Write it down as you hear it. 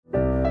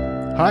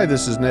Hi,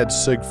 this is Ned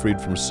Siegfried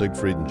from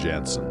Siegfried and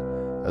Jensen.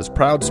 As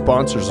proud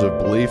sponsors of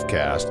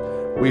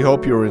BeliefCast, we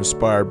hope you are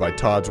inspired by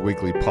Todd's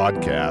weekly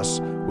podcasts,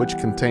 which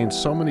contain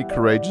so many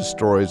courageous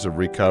stories of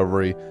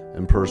recovery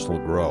and personal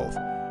growth.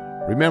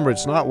 Remember,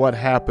 it's not what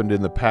happened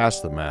in the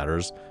past that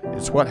matters,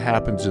 it's what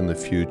happens in the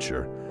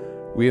future.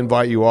 We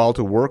invite you all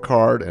to work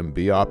hard and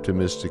be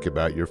optimistic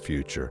about your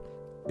future.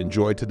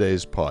 Enjoy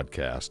today's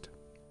podcast.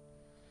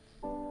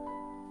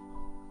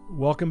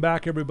 Welcome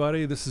back,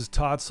 everybody. This is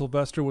Todd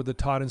Sylvester with the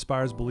Todd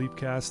Inspires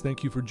BeliefCast.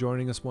 Thank you for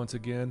joining us once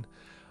again.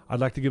 I'd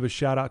like to give a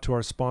shout out to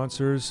our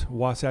sponsors,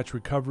 Wasatch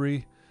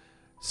Recovery,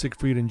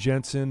 Siegfried and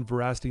Jensen,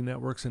 Veracity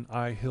Networks, and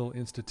iHill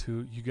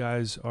Institute. You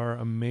guys are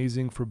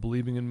amazing for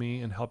believing in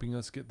me and helping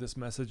us get this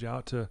message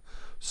out to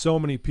so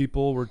many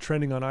people. We're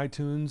trending on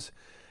iTunes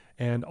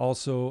and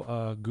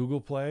also Google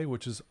Play,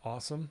 which is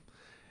awesome.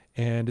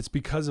 And it's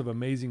because of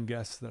amazing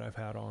guests that I've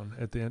had on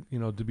at the end. You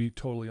know, to be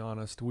totally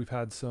honest, we've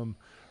had some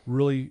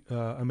really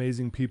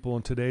amazing people,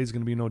 and today's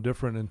going to be no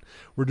different. And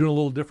we're doing a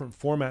little different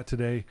format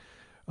today.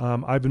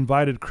 I've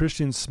invited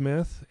Christian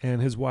Smith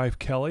and his wife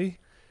Kelly,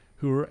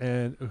 who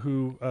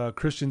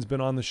Christian's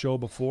been on the show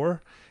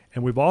before,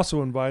 and we've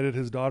also invited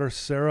his daughter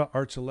Sarah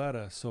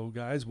Archuleta. So,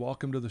 guys,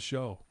 welcome to the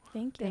show.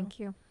 Thank you. Thank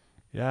you.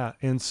 Yeah,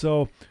 and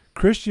so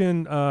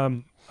Christian,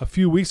 a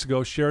few weeks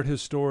ago, shared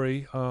his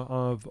story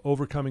of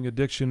overcoming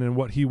addiction and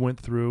what he went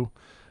through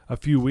a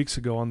few weeks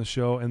ago on the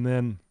show. And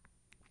then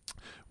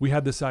we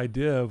had this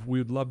idea of we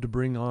would love to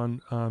bring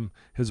on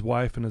his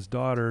wife and his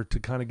daughter to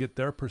kind of get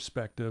their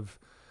perspective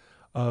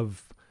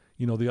of,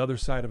 you know, the other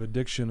side of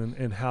addiction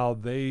and how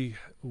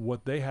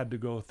what they had to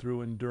go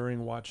through and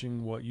during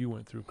watching what you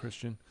went through,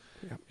 Christian.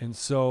 Yeah. And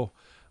so,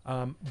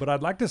 but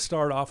I'd like to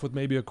start off with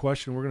maybe a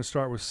question. We're going to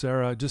start with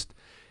Sarah. Just,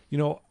 you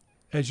know,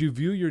 as you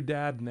view your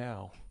dad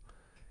now,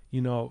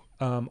 you know,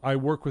 I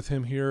work with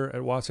him here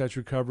at Wasatch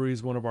Recovery.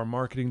 He's one of our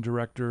marketing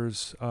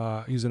directors.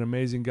 He's an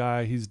amazing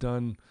guy. He's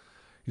doing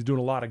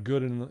a lot of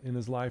good in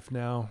his life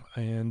now,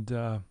 and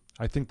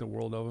I think the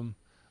world of him.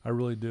 I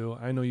really do.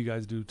 I know you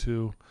guys do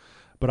too.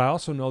 But I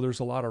also know there's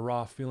a lot of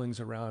raw feelings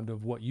around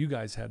of what you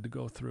guys had to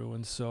go through,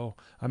 and so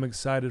I'm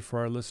excited for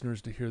our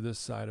listeners to hear this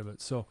side of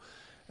it. So,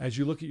 as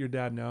you look at your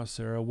dad now,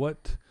 Sarah,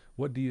 what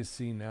do you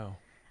see now?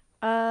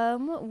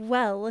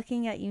 Well,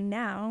 looking at you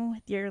now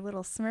with your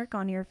little smirk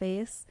on your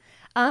face,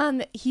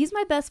 he's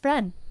my best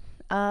friend.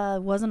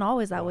 Wasn't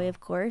always that way, of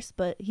course,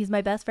 but he's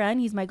my best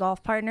friend. He's my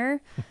golf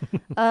partner. We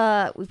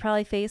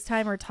probably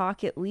FaceTime or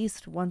talk at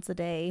least once a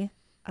day.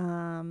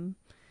 I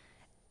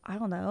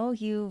don't know.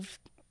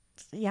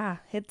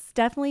 It's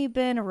definitely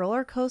been a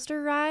roller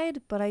coaster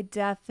ride, but I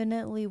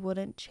definitely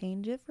wouldn't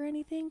change it for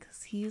anything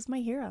because he's my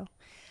hero.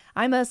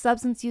 I'm a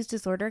substance use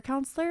disorder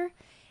counselor.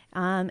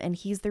 And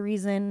he's the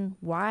reason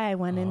why I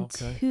went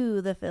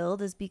into the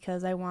field, is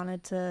because I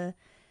wanted to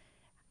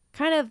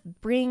kind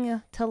of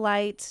bring to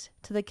light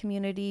to the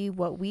community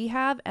what we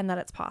have and that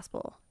it's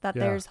possible, that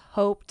there's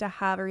hope to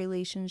have a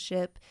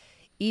relationship.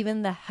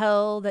 Even the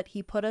hell that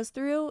he put us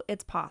through,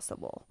 it's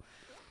possible.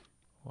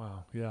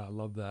 Wow. Yeah, I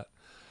love that.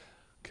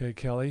 Okay,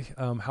 Kelly,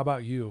 how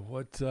about you?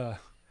 What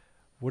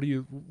do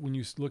you, when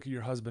you look at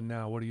your husband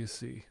now, what do you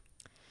see?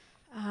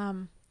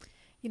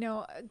 You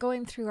know,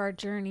 going through our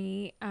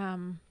journey,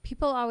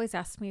 people always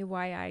ask me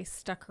why I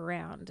stuck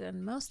around.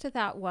 And most of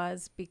that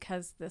was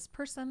because this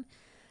person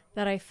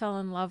that I fell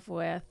in love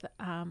with,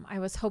 I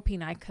was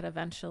hoping I could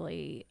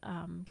eventually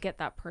get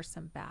that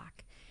person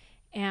back.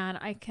 And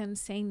I can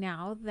say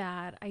now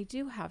that I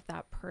do have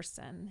that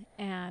person,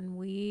 and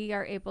we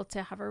are able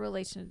to have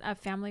a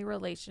family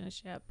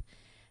relationship,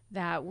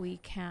 that we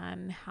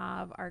can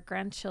have our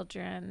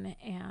grandchildren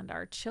and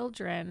our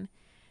children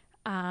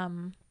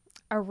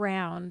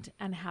around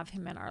and have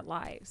him in our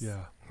lives.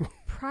 Yeah.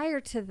 Prior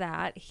to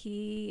that,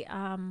 he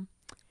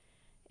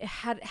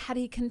had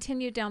he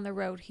continued down the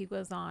road he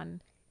was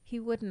on, he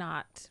would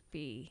not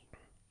be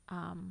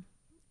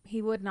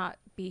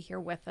here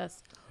with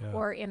us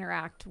or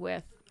interact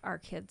with our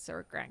kids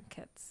or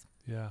grandkids.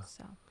 Yeah.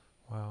 So.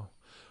 Wow.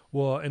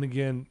 Well, and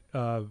again,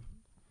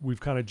 we've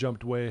kind of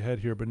jumped way ahead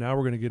here, but now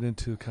we're going to get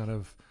into kind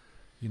of,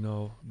 you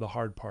know, the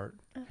hard part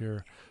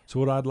here. So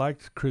what I'd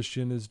like,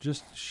 Christian, is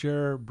just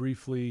share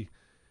briefly,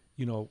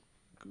 you know,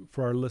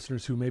 for our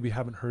listeners who maybe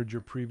haven't heard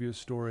your previous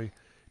story,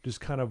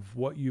 just kind of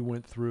what you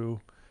went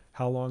through,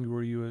 how long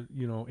were you,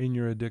 you know, in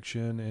your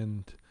addiction,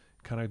 and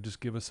kind of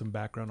just give us some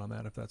background on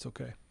that, if that's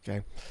okay.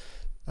 Okay.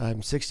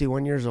 I'm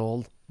 61 years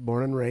old,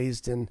 born and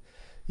raised in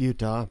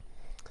Utah,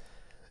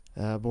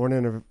 born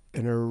in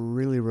a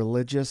really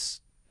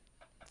religious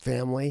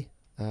family,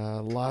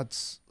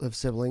 lots of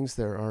siblings.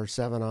 There are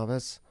 7 of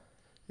us,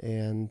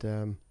 and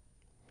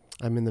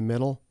I'm in the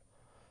middle.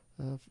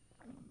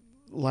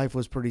 Life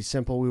was pretty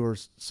simple. We were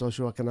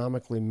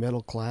socioeconomically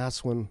middle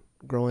class when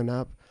growing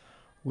up.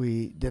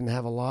 We didn't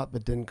have a lot,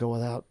 but didn't go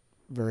without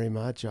very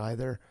much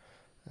either.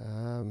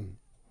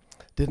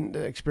 Didn't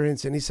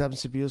experience any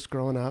substance abuse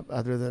growing up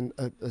other than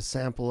a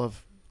sample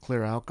of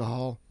clear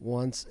alcohol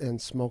once,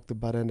 and smoked the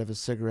butt end of a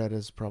cigarette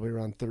as probably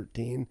around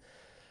 13.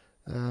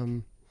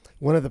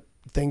 One of the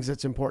things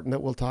that's important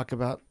that we'll talk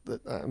about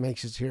that I'm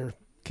anxious to hear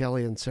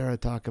Kelly and Sarah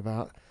talk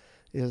about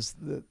is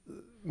that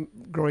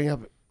growing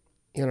up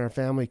in our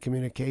family,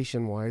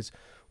 communication-wise,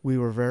 we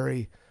were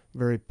very,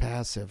 very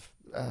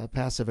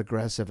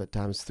passive-aggressive at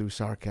times through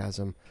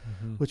sarcasm,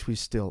 which we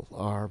still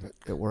are, but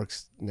it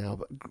works now.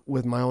 But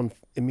with my own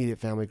immediate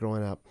family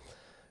growing up,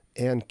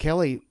 and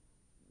Kelly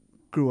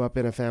grew up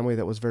in a family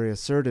that was very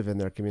assertive in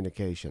their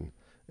communication.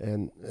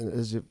 And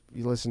as you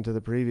listen to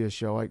the previous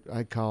show,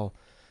 I call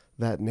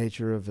that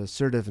nature of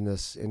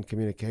assertiveness in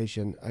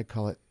communication, I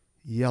call it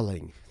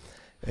yelling.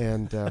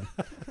 And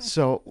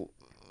so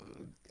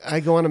I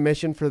go on a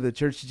mission for the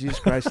Church of Jesus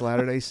Christ of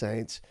Latter-day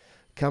Saints,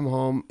 come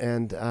home,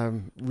 and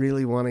I'm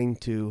really wanting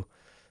to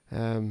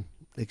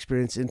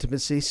experience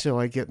intimacy, so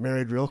I get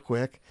married real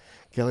quick.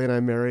 Kelly and I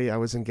marry. I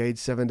was engaged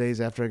 7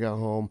 days after I got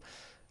home.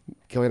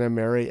 Kelly and I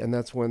marry, and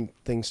that's when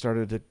things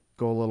started to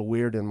go a little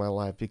weird in my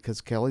life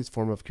because Kelly's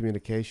form of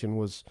communication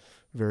was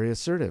very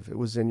assertive. It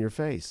was in your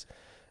face.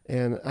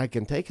 And I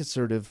can take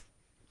assertive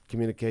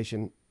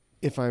communication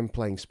if I'm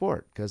playing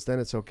sport, because then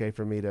it's okay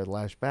for me to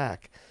lash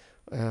back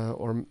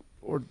or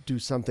do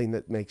something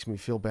that makes me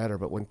feel better.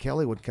 But when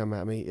Kelly would come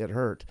at me, it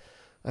hurt.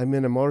 I'm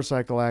in a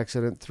motorcycle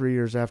accident 3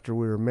 years after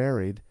we were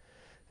married,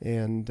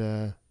 and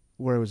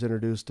where I was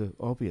introduced to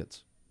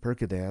opiates,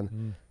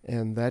 Percodan,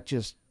 and that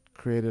just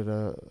created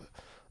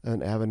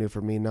an avenue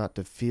for me not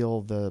to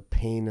feel the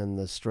pain and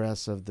the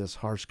stress of this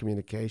harsh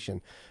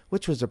communication,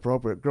 which was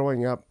appropriate.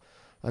 Growing up,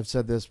 I've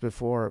said this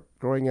before,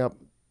 growing up,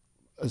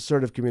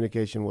 assertive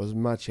communication was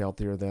much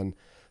healthier than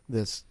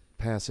this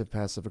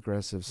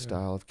passive-aggressive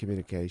style of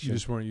communication. You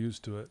just weren't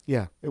used to it.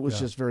 Yeah, it was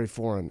just very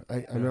foreign.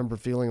 I remember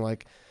feeling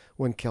like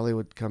when Kelly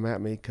would come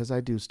at me, because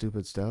I do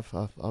stupid stuff,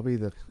 I'll be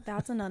the...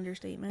 That's an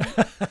understatement.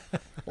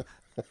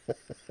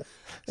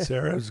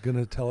 Sarah's going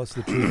to tell us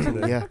the truth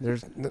today. Yeah,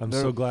 I'm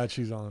so glad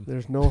she's on.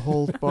 There's no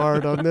holds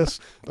barred on this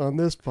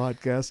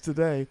podcast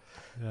today.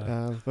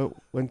 Yeah. But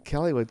when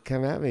Kelly would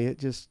come at me, it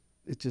just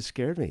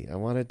scared me. I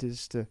wanted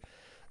to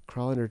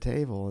crawl under her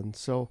table, and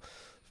so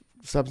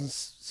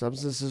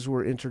substances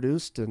were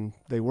introduced, and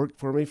they worked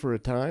for me for a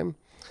time,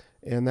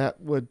 and that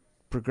would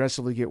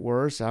progressively get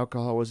worse.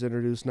 Alcohol was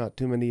introduced not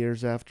too many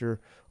years after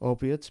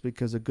opiates,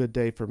 because a good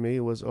day for me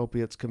was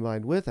opiates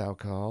combined with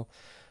alcohol.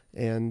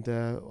 And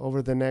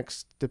over the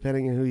next,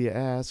 depending on who you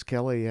ask,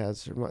 Kelly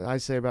has, I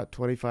say about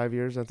 25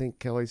 years. I think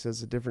Kelly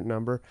says a different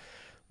number,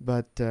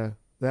 but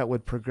that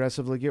would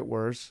progressively get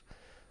worse.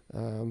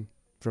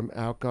 From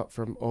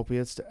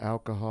opiates to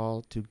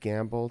alcohol to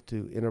gamble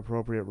to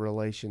inappropriate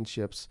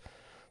relationships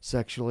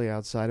sexually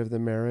outside of the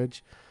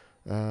marriage,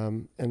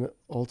 and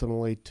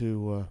ultimately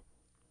to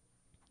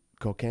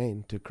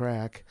cocaine, to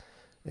crack.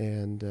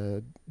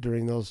 And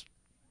during those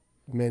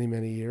many,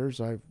 many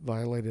years, I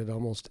violated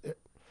almost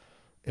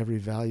every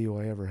value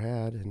I ever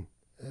had. And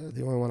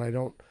the only one I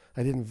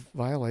didn't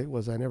violate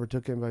was I never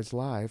took anybody's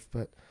life.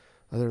 But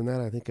other than that,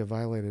 I think I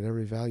violated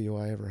every value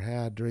I ever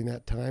had. During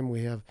that time,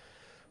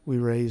 we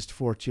raised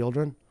 4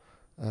 children.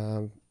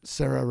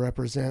 Sarah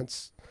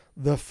represents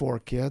the 4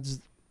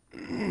 kids.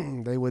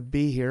 They would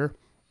be here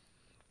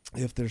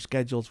if their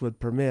schedules would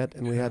permit,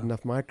 and we had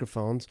enough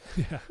microphones.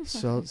 Yeah.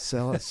 So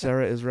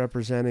Sarah is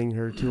representing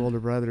her 2 older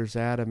brothers,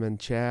 Adam and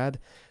Chad,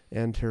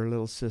 and her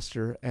little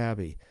sister,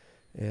 Abby.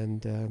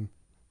 And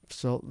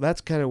so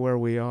that's kind of where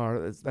we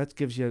are. That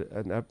gives you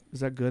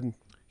is that good?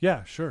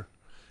 Yeah, sure.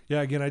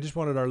 Yeah, again, I just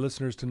wanted our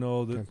listeners to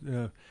know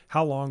that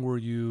how long were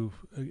you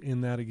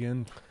in that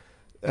again?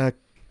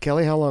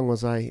 Kelly, how long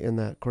was I in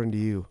that, according to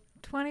you?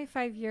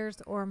 25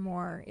 years or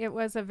more. It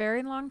was a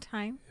very long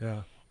time.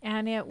 Yeah.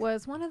 And it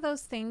was one of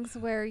those things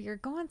where you're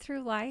going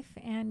through life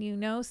and you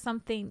know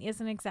something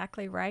isn't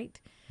exactly right.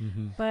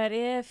 Mm-hmm. But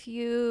if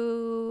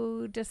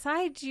you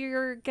decide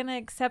you're going to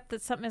accept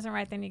that something isn't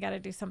right, then you got to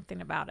do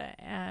something about it.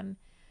 And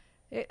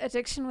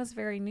addiction was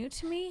very new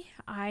to me.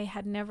 I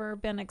had never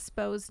been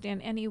exposed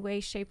in any way,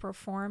 shape, or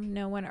form.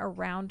 No one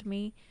around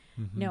me,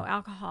 no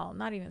alcohol,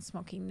 not even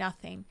smoking,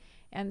 nothing.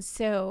 And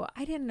so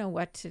I didn't know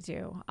what to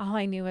do. All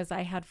I knew is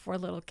I had 4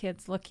 little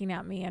kids looking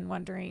at me and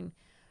wondering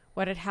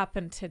what had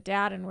happened to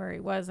Dad and where he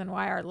was and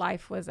why our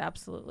life was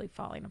absolutely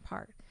falling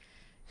apart.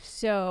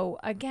 So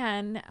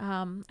again,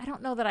 I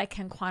don't know that I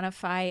can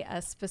quantify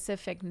a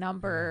specific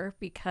number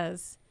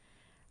because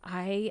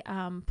I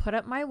put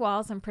up my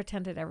walls and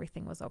pretended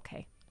everything was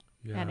okay.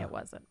 Yeah. And it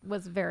wasn't. It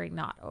was very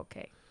not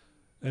okay.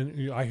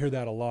 And I hear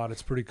that a lot.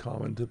 It's pretty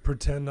common to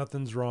pretend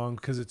nothing's wrong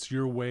because it's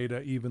your way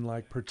to even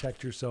like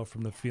protect yourself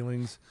from the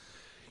feelings.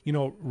 You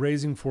know,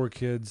 raising 4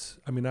 kids,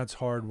 I mean, that's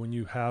hard when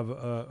you have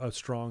a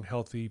strong,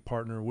 healthy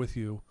partner with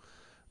you.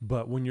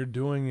 But when you're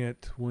doing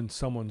it when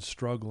someone's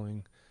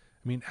struggling,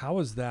 I mean, how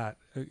is that?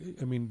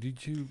 I mean,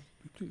 did you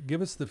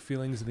give us the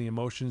feelings and the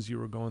emotions you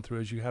were going through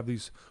as you have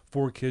these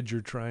 4 kids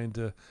you're trying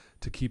to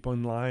keep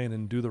in line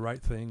and do the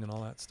right thing and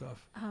all that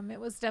stuff? It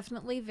was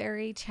definitely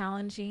very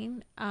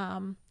challenging.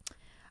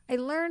 I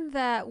learned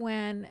that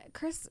when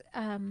Chris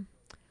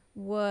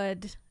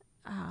would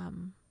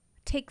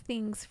take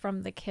things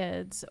from the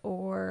kids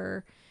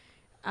or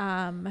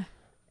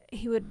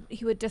he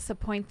would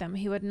disappoint them.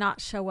 He would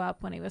not show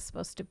up when he was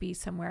supposed to be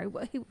somewhere.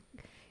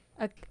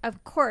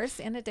 Of course,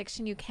 in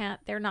addiction,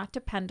 they're not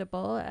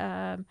dependable.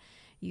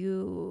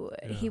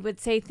 He would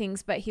say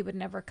things, but he would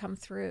never come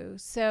through.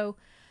 So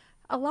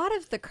a lot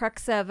of the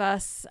crux of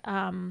us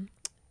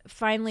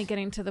finally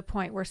getting to the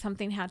point where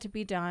something had to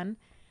be done,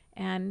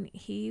 and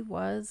he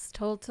was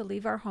told to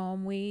leave our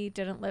home. We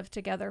didn't live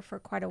together for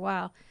quite a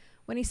while.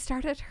 When he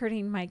started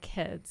hurting my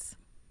kids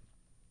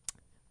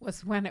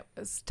was when it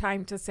was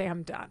time to say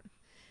I'm done,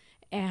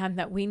 and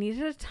that we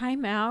needed a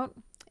timeout,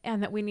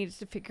 and that we needed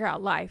to figure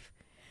out life,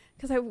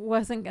 because I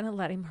wasn't going to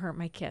let him hurt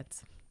my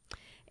kids.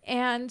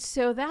 And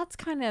so that's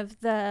kind of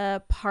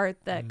the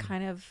part that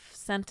kind of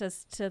sent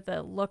us to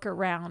the look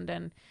around,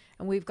 and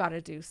we've got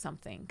to do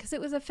something, because it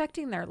was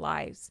affecting their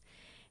lives.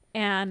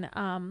 And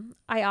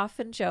I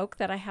often joke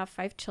that I have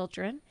 5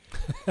 children,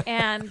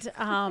 and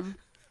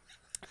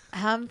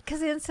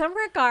because in some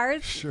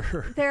regards,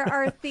 there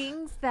are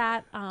things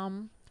that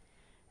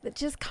that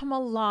just come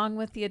along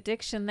with the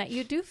addiction, that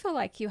you do feel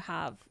like you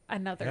have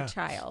another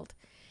child,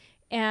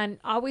 and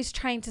always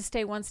trying to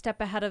stay one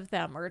step ahead of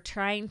them, or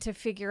trying to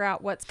figure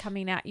out what's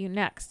coming at you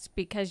next,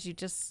 because you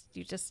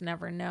just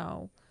never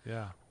know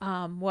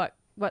what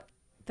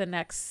the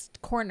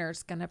next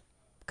corner's gonna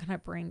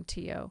bring to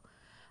you.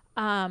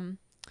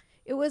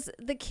 It was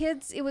the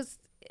kids, it was,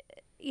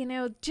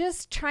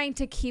 just trying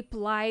to keep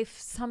life,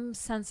 some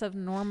sense of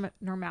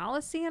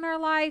normalcy in our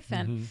life,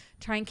 and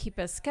try and keep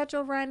a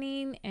schedule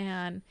running.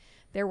 And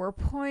there were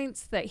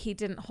points that he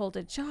didn't hold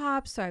a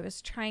job, so I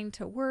was trying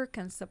to work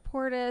and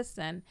support us,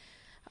 and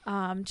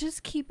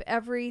just keep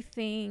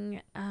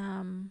everything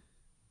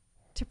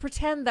to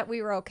pretend that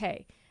we were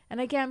okay. And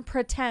again,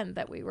 pretend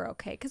that we were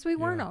okay, because we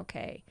weren't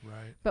okay.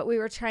 Right. But But we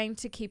were trying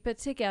to keep it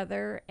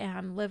together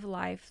and live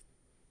life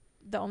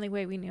the only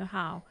way we knew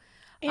how.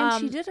 And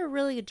she did a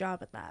really good job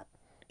at that.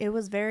 It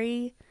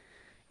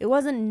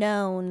wasn't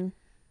known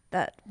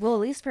that, well, at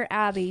least for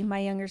Abby, my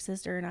younger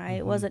sister, and I,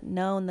 it wasn't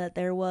known that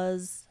there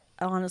was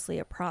honestly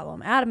a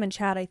problem. Adam and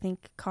Chad, I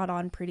think, caught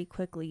on pretty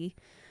quickly.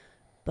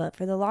 But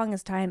for the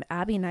longest time,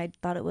 Abby and I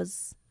thought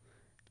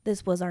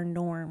this was our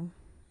norm.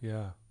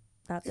 yeah.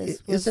 That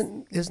this was,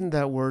 Isn't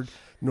that word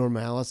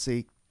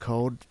normalcy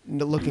code?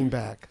 Looking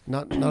back,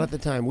 not at the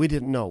time, we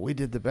didn't know. We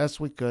did the best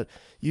we could.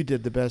 You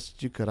did the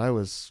best you could. I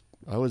was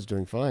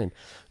doing fine.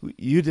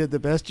 You did the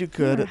best you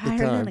could at the higher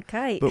than time. a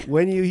kite. But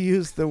when you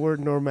use the word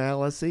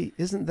normalcy,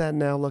 isn't that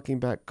now looking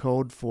back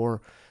code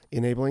for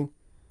enabling?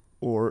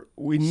 Or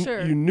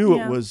Sure. you knew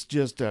Yeah. it was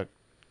just a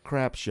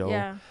crap show.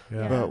 Yeah.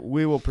 Yeah. But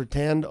we will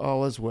pretend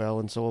all is well,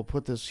 and so we'll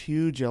put this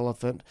huge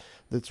elephant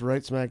that's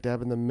right smack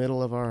dab in the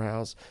middle of our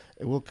house.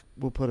 And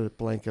we'll put a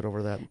blanket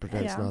over that and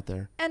pretend it's Yeah. not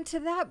there. And to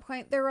that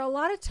point, there were a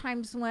lot of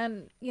times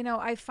when,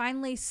 I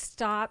finally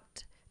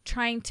stopped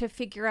trying to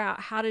figure out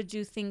how to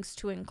do things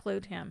to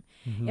include him.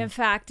 In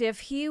fact, if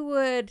he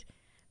would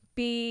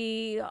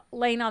be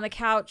laying on the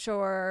couch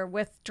or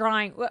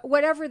withdrawing,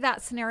 whatever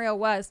that scenario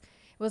was,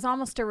 it was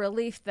almost a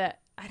relief that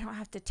I don't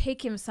have to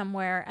take him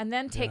somewhere and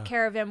then take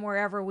care of him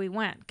wherever we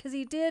went. Because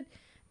he did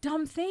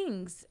dumb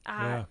things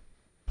at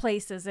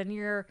places, and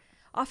you're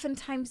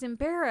oftentimes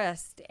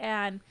embarrassed.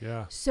 And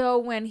so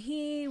when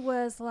he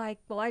was like,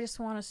 well, I just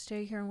want to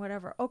stay here and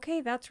whatever,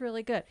 okay, that's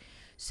really good.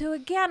 So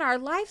again, our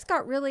lives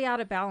got really out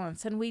of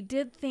balance, and we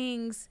did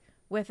things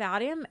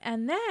without him.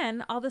 And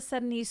then all of a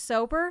sudden he's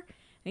sober,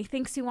 and he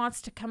thinks he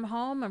wants to come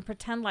home and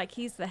pretend like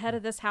he's the head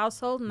of this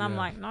household. And I'm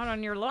like, not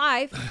on your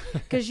life,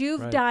 because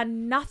you've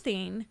done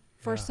nothing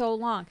for so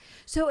long.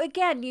 So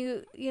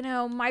again,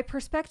 my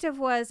perspective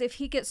was, if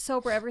he gets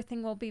sober,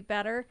 everything will be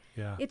better.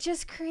 Yeah. It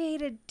just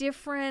created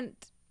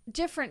different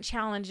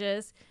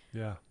challenges.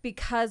 Yeah.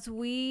 Because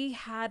we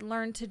had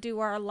learned to do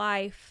our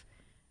life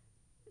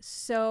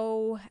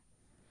so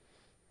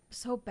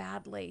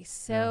badly,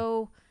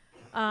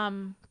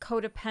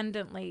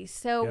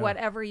 codependently,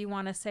 whatever you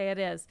want to say it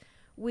is.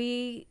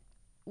 We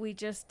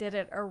just did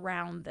it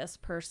around this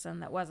person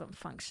that wasn't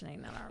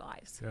functioning in our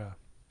lives. Yeah.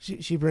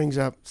 She brings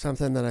up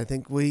something that I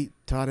think we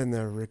taught in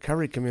the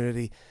recovery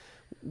community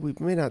we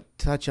may not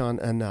touch on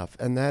enough,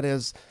 and that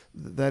is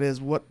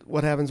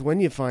what happens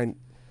when you find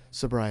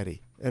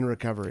sobriety and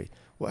recovery.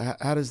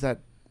 How does that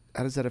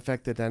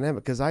affect the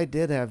dynamic? Because I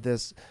did have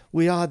this.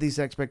 We all had these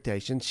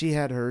expectations. She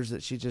had hers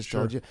that she just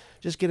told you.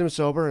 Just get him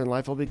sober and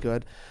life will be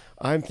good.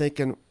 I'm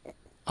thinking,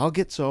 I'll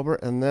get sober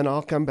and then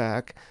I'll come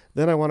back.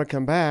 Then I want to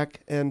come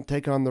back and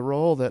take on the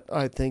role that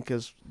I think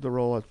is the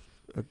role of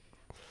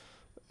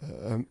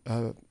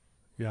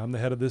I'm the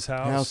head of this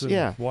house,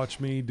 and watch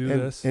me do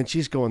this. And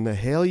she's going, the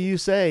hell you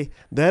say?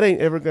 That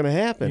ain't ever going to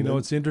happen.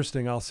 It's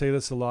interesting. I'll say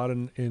this a lot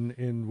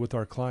in with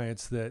our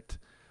clients, that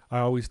I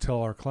always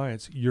tell our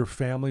clients, your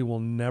family will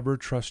never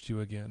trust you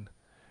again.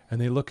 And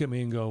they look at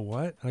me and go,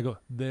 what? And I go,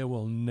 they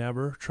will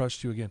never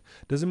trust you again.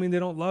 Doesn't mean they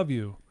don't love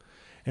you.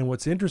 And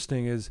what's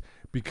interesting is,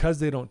 because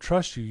they don't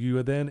trust you,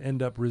 you then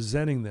end up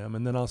resenting them.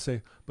 And then I'll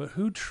say, but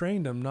who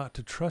trained them not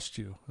to trust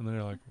you? And then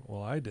they're like,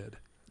 well, I did.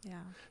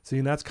 Yeah. See,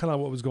 and that's kind of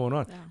what was going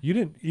on. Yeah. You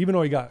didn't, even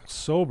though he got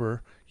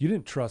sober, you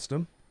didn't trust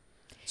him.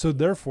 So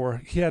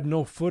therefore, he had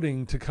no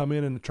footing to come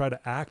in and try to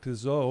act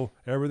as though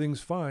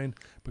everything's fine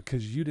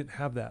because you didn't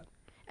have that.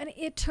 And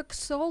it took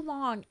so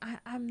long.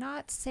 I'm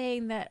not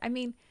saying that. I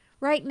mean,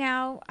 right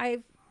now,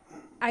 I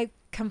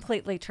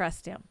completely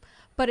trust him.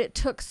 But it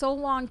took so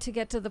long to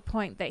get to the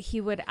point that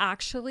he would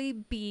actually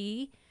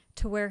be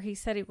to where he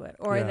said he would,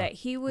 or that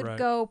he would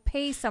go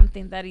pay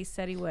something that he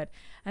said he would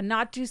and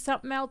not do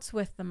something else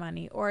with the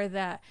money, or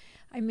that,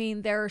 I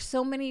mean, there are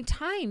so many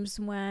times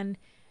when,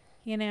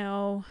 you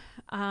know,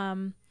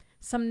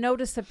 some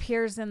notice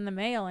appears in the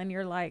mail and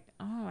you're like,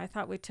 oh, I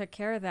thought we took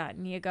care of that.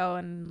 And you go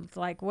and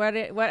like, what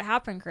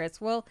happened, Chris?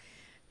 Well,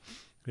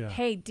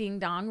 hey, ding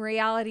dong.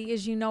 Reality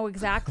is, you know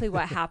exactly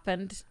what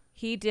happened.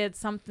 He did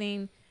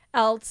something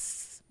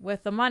else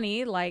with the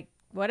money, like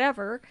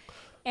whatever.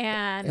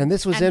 And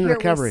this was in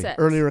recovery,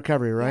 early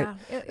recovery, right?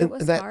 Yeah, it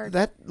was hard.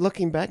 That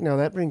looking back now,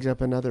 that brings up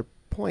another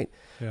point.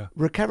 Yeah.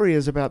 Recovery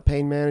is about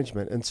pain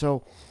management. And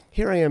so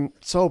here I am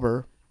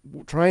sober,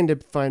 trying to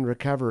find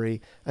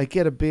recovery. I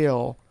get a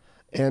bill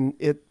and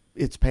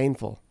it's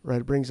painful,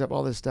 right? It brings up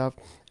all this stuff.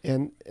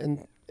 And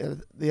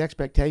the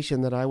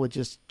expectation that I would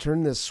just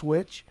turn this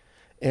switch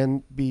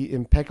and be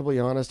impeccably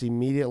honest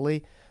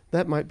immediately,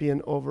 that might be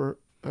an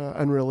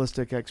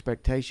unrealistic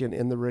expectation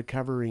in the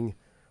recovering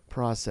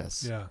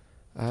process. Yeah.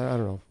 I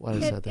don't know why I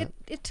said that.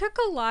 It took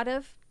a lot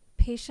of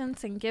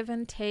patience and give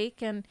and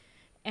take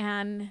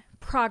and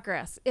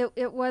progress.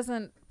 It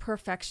wasn't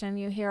perfection.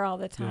 You hear all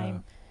the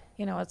time,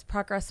 you know, it's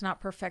progress, not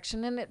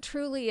perfection. And it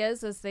truly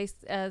is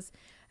as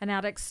an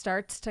addict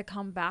starts to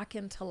come back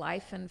into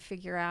life and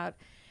figure out.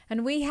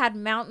 And we had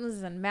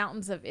mountains and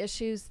mountains of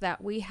issues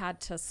that we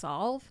had to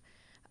solve,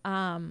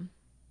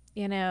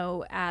 you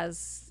know,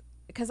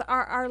 because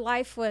our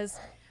life was,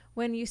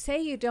 when you say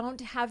you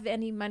don't have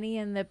any money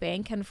in the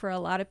bank, and for a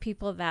lot of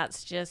people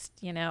that's just,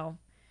 you know,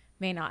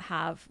 may not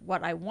have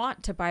what I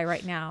want to buy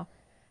right now.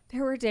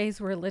 There were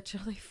days where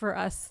literally for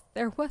us,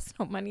 there was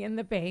no money in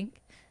the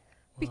bank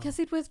because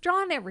he'd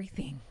withdrawn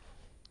everything.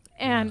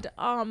 And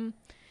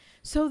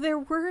so there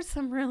were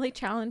some really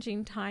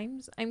challenging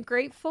times. I'm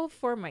grateful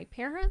for my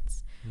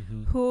parents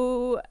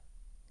who,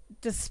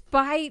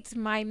 despite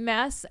my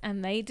mess,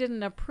 and they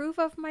didn't approve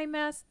of my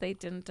mess, they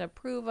didn't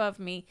approve of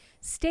me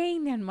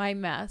staying in my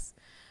mess,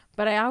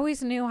 but I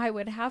always knew I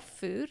would have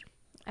food,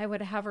 I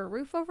would have a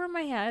roof over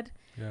my head,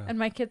 and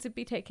my kids would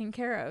be taken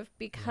care of,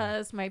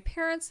 because my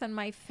parents and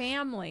my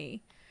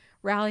family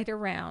rallied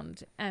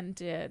around and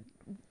did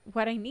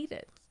what I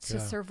needed to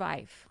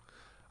survive.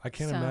 I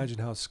can't imagine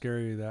how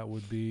scary that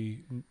would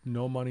be.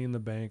 No money in the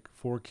bank,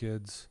 4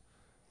 kids.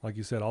 Like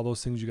you said, all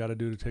those things you got to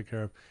do to take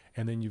care of.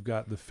 And then you've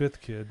got the 5th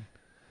kid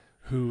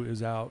who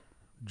is out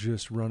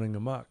just running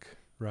amok,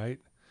 right?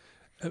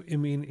 I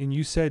mean, and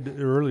you said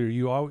earlier,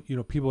 you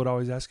know, people would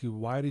always ask you,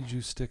 why did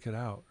you stick it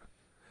out?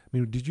 I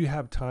mean, did you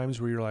have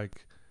times where you're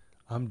like,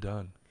 I'm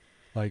done?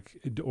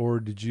 Like, or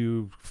did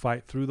you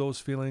fight through those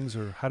feelings,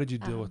 or how did you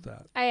deal with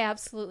that? I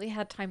absolutely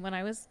had time when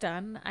I was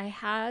done. I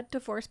had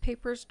divorce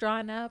papers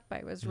drawn up.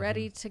 I was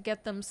ready to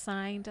get them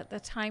signed. At the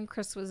time,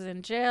 Chris was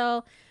in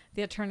jail.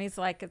 The attorney's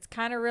like, it's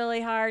kind of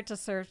really hard to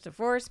serve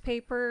divorce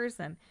papers.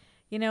 And,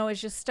 you know,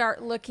 as you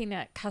start looking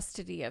at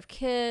custody of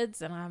kids,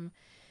 and I'm,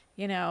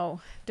 you know,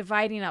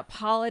 dividing up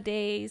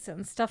holidays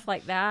and stuff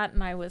like that.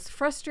 And I was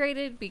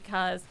frustrated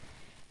because,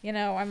 you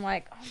know, I'm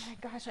like, oh my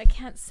gosh, I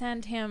can't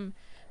send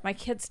my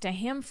kids to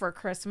him for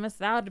Christmas.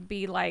 That would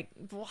be like,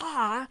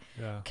 blah.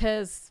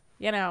 Because,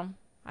 you know,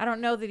 I don't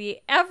know that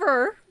he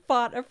ever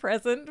bought a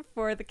present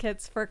for the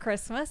kids for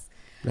Christmas.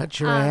 Not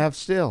sure I have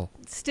still.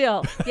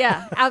 Still,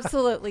 yeah,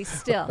 absolutely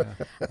still.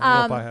 I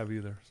don't know if I have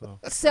either.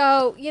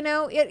 So, you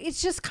know,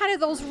 it's just kind of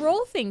those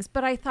role things.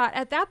 But I thought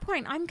at that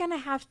point, I'm going to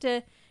have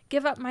to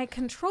give up my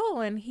control,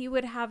 and he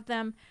would have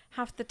them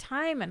half the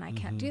time, and I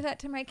can't do that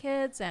to my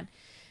kids. And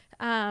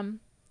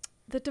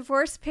the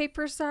divorce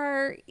papers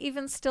are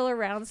even still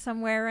around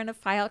somewhere in a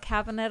file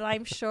cabinet,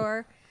 I'm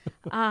sure.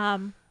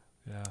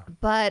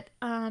 But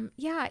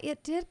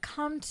it did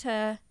come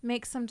to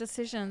make some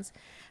decisions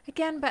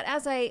again. But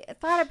as I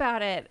thought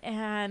about it,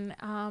 and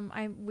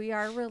we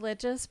are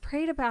religious,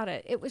 prayed about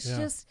it. It was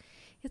just,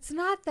 it's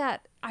not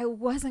that I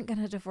wasn't going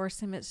to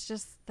divorce him. It's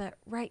just that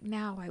right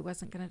now I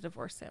wasn't going to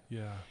divorce him.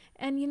 Yeah.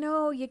 And you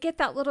know, you get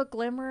that little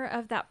glimmer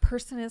of that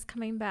person is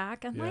coming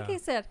back. And like I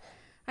said,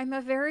 I'm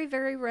a very,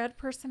 very red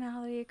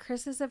personality.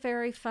 Chris is a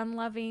very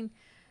fun-loving,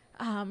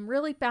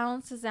 really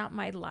balances out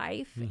my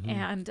life.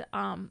 And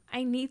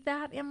I need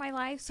that in my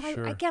life. So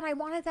I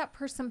wanted that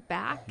person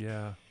back.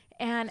 Yeah.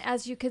 And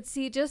as you could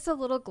see, just a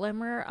little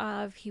glimmer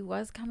of he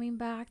was coming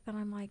back, then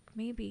I'm like,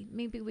 maybe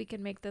we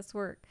can make this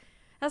work.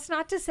 That's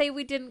not to say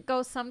we didn't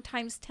go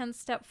sometimes 10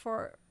 steps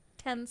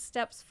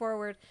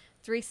forward,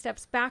 3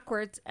 steps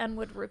backwards, and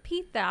would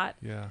repeat that.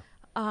 Yeah.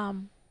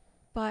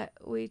 But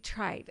we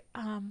tried.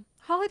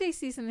 Holiday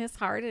season is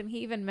hard, and he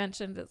even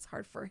mentioned it's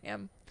hard for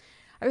him.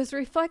 I was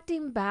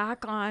reflecting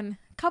back on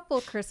a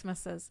couple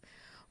Christmases.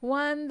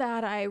 One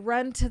that I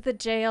run to the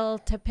jail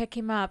to pick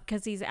him up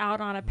because he's out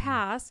on a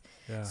pass.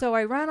 Yeah. So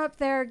I run up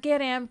there,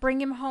 get him,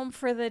 bring him home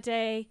for the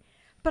day.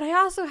 but I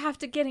also have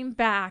to get him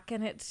back.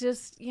 And it's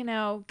just,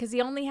 because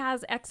he only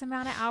has X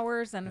amount of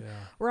hours and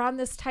we're on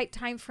this tight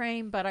time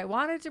frame, but I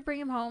wanted to bring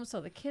him home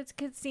so the kids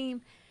could see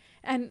him.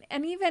 And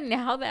even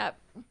now that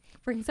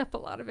brings up a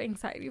lot of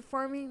anxiety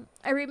for me.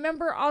 I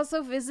remember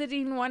also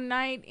visiting one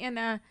night in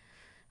a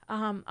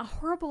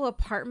horrible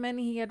apartment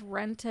he had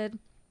rented.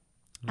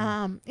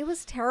 It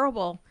was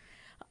terrible.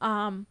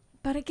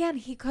 But again,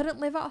 he couldn't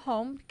live at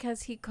home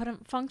because he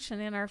couldn't function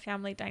in our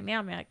family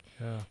dynamic.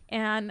 Yeah.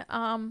 And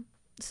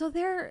so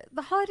the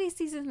holiday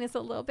season is a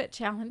little bit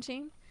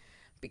challenging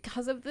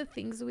because of the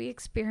things we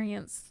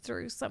experienced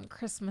through some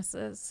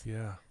Christmases.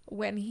 Yeah.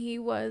 When he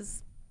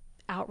was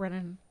out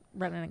running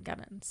and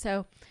gunning.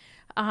 So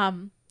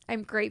I'm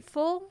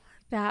grateful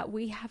that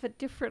we have a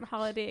different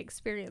holiday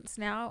experience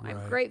now. Right.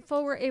 I'm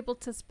grateful we're able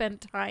to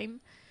spend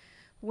time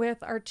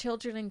with our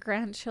children and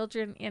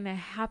grandchildren in a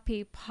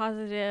happy,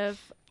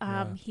 positive,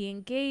 he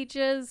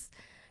engages,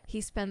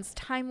 he spends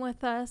time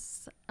with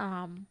us.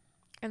 And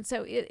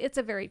so it's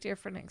a very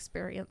different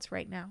experience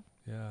right now.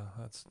 Yeah,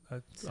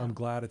 I'm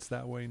glad it's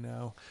that way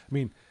now. I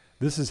mean,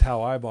 this is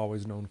how I've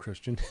always known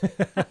Christian,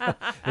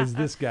 is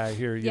this guy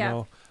here, you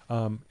know.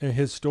 And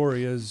his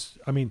story is,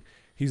 I mean,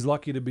 he's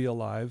lucky to be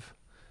alive,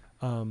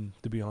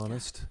 to be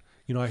honest.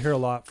 You know, I hear a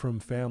lot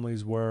from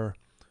families where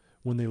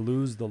when they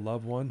lose the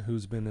loved one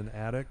who's been an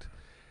addict,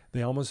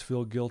 they almost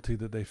feel guilty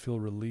that they feel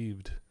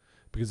relieved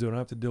because they don't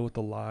have to deal with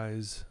the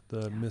lies,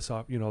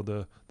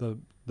 the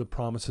the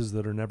promises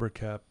that are never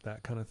kept,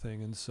 that kind of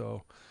thing. And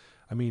so,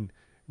 I mean,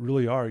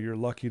 really you're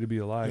lucky to be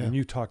alive. Yeah. And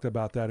you talked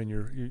about that in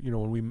your,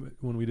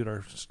 when we did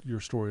your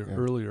story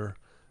earlier,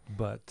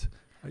 but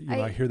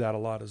I hear that a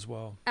lot as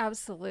well.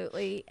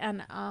 Absolutely.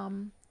 And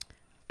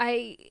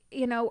I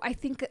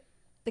think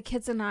the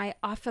kids and I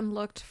often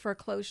looked for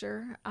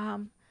closure.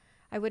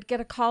 I would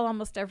get a call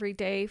almost every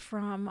day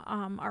from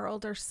our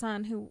older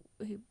son who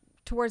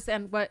towards the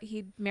end,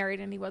 he'd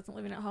married and he wasn't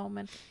living at home,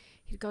 and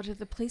he'd go, "Did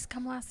the police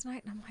come last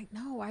night?" And I'm like,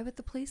 "No, why would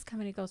the police come?"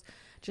 And he goes,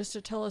 "Just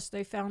to tell us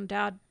they found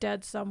Dad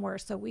dead somewhere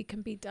so we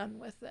can be done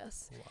with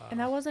this." Wow. And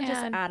that wasn't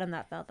just Adam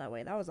that felt that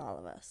way. That was all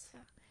of us.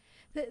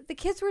 The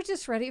kids were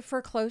just ready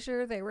for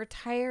closure. They were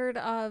tired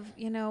of,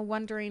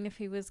 wondering if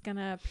he was going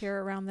to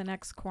appear around the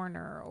next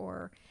corner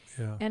or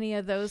any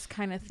of those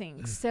kind of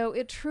things. So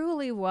it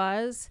truly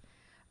was.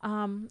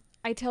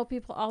 I tell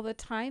people all the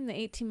time, the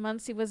 18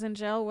 months he was in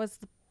jail was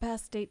the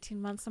best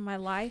 18 months of my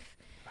life.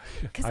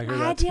 Because I hear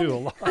that too a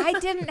lot. I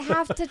didn't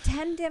have to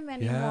tend him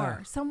anymore.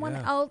 Yeah, Someone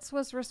else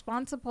was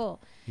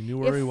responsible. He knew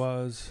where he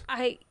was.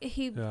 I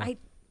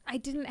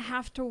didn't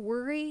have to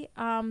worry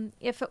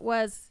if it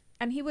was,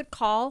 and he would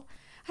call.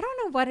 I don't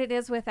know what it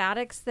is with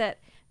addicts that,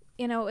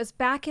 it was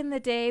back in the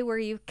day where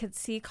you could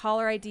see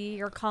caller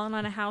ID or calling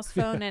on a house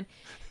phone and,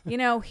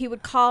 he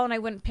would call and I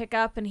wouldn't pick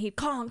up and he'd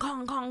call.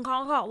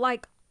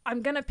 Like,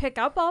 I'm going to pick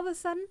up all of a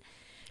sudden.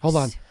 Hold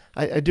on.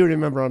 I do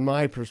remember on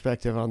my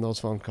perspective on those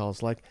phone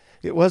calls, like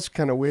it was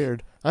kind of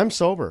weird. I'm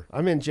sober.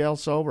 I'm in jail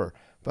sober,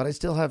 but I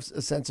still have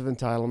a sense of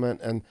entitlement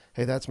and,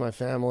 hey, that's my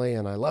family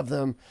and I love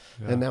them.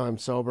 And now I'm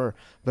sober,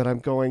 but I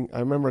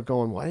remember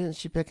going, why isn't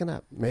she picking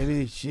up?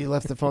 Maybe she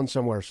left the phone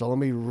somewhere. So let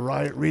me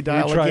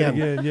redial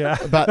again. Yeah.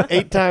 About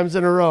 8 times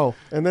in a row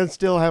and then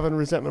still having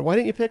resentment. Why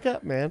didn't you pick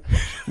up, man?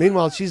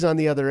 Meanwhile, she's on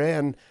the other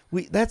end.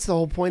 That's the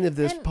whole point of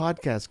this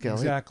podcast, Kelly.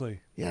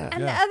 Exactly. Yeah.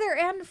 And the other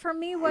end for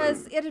me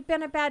was it had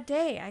been a bad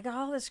day. I got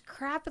all this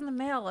crap in the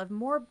mail of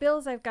more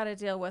bills I've got to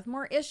deal with,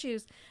 more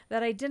issues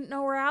that I didn't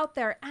know were out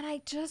there. And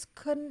I just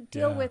couldn't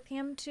deal with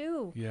him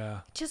too. Yeah.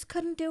 I just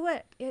couldn't do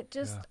it.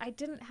 I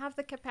didn't have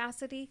the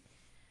capacity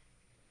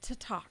to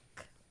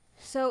talk.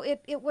 So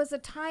it was a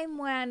time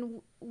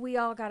when we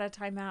all got a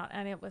timeout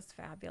and it was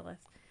fabulous.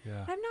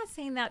 Yeah. I'm not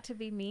saying that to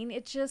be mean.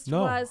 It just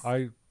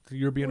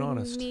you're being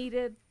honest. We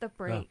needed the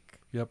break.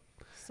 Yep.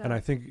 So. And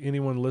I think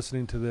anyone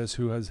listening to this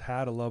who has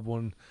had a loved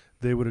one,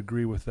 they would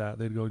agree with that.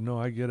 They'd go, no,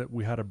 I get it.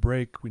 We had a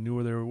break. We knew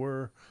where they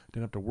were.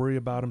 Didn't have to worry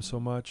about them so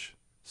much.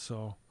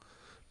 So,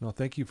 no,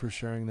 thank you for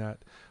sharing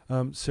that.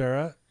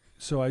 Sarah,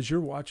 so as you're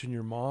watching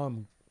your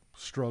mom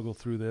struggle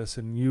through this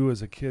and you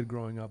as a kid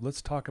growing up,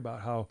 let's talk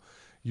about how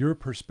your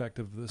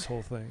perspective of this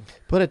whole thing.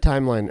 Put a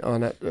timeline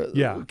on it.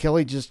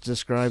 Kelly just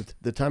described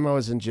the time I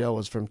was in jail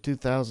was from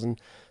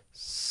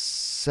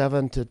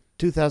 2007 to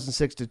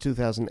 2006 to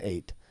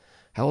 2008.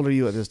 How old are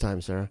you at this time,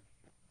 Sarah?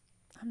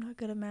 I'm not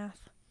good at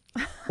math.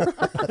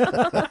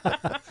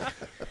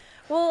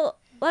 Well,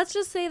 let's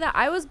just say that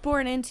I was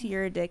born into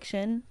your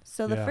addiction.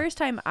 So the first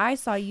time I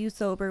saw you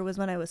sober was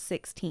when I was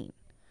 16.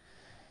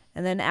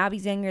 And then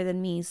Abby's younger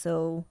than me.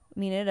 So, I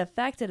mean, it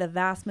affected a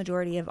vast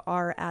majority of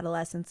our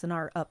adolescence and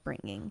our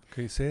upbringing.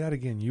 Okay, say that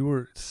again. You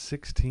were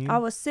 16? I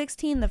was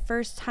 16 the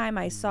first time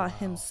I saw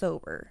him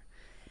sober.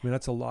 I mean,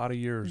 that's a lot of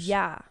years.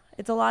 Yeah.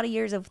 It's a lot of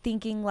years of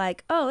thinking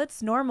like, oh,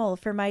 it's normal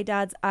for my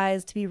dad's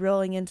eyes to be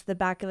rolling into the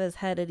back of his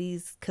head and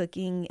he's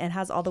cooking and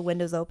has all the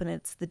windows open.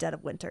 It's the dead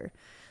of winter.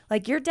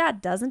 Like, your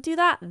dad doesn't do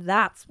that?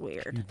 That's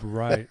weird.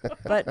 Right.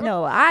 But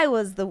no, I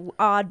was the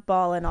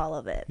oddball in all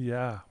of it.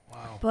 Yeah.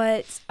 Wow.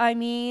 But, I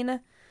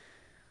mean,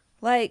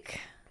 like,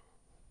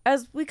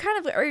 as we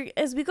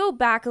go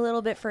back a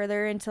little bit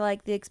further into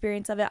like the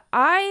experience of it,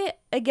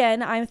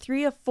 I'm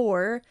 3 of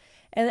 4,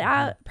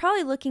 and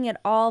probably looking at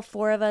all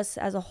 4 of us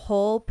as a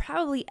whole,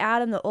 probably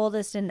Adam, the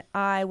oldest, and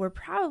I were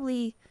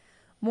probably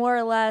more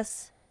or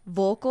less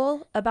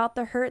vocal about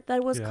the hurt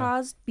that was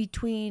caused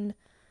between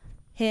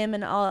him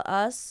and all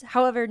us.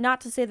 However,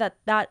 not to say that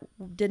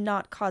did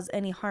not cause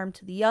any harm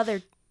to the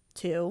other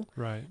 2.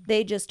 Right.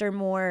 They just are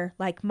more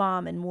like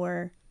mom and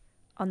more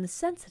on the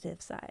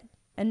sensitive side,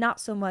 and not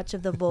so much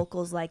of the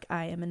vocals like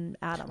I am and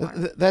Adam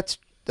are.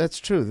 That's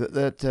true.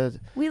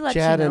 We let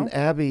Chad you know. and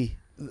Abby,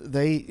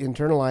 they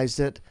internalized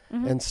it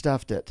and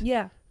stuffed it.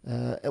 Yeah.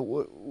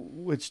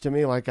 Which to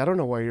me, like, I don't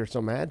know why you're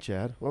so mad,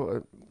 Chad.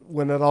 Well,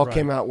 when it all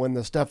came out, when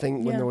the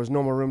stuffing, when there was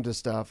no more room to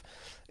stuff,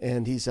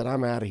 and he said,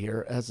 "I'm out of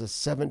here." As a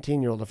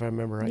 17-year-old, if I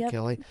remember right,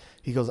 Kelly,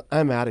 he goes,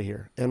 "I'm out of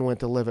here," and went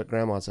to live at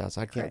Grandma's house.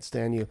 I can't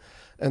stand you.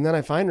 And then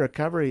I find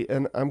recovery,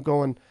 and I'm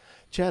going,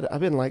 Chad, I've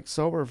been like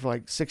sober for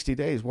like 60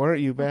 days. Why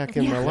aren't you back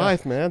in my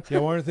life, man? Yeah,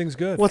 why aren't things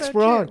good? What's So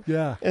wrong? true.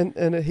 Yeah. And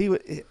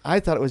I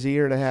thought it was a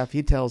year and a half.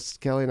 He tells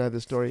Kelly and I the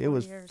story. It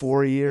was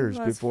 4 years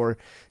It was. before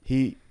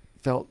he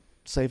felt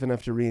safe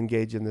enough to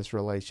re-engage in this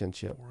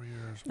relationship. 4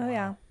 years. Oh, wow.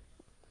 yeah.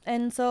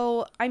 And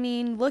so, I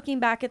mean, looking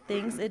back at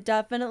things, it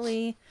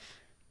definitely,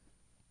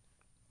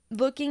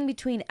 looking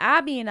between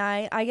Abby and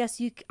I guess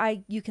you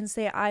can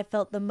say I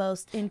felt the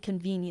most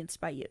inconvenienced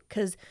by you,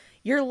 because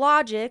your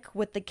logic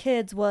with the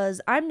kids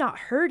was, I'm not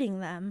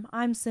hurting them,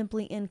 I'm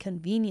simply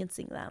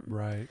inconveniencing them.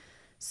 Right.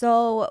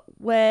 So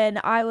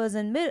when I was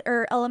in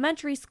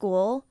elementary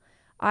school,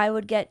 I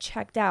would get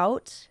checked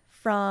out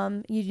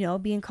from,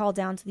 being called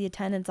down to the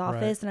attendance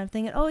office, and I'm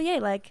thinking, oh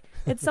yay, like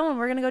it's someone,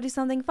 we're gonna go do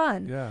something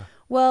fun. Yeah.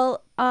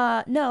 Well,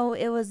 no,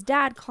 it was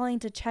Dad calling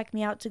to check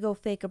me out to go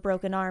fake a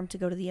broken arm to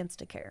go to the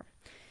Instacare.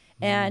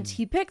 And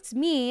he picked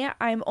me.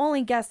 I'm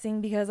only guessing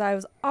because I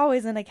was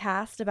always in a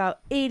cast about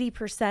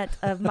 80%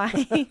 of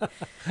my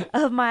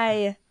of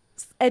my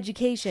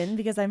education,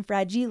 because I'm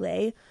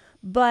fragile.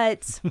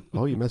 But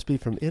Oh, you must be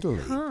from Italy.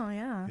 oh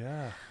yeah.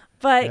 Yeah.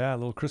 But Yeah, a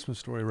little Christmas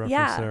story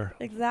reference there.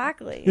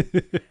 exactly.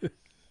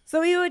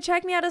 So he would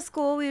check me out of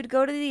school. We would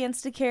go to the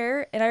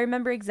Instacare, and I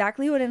remember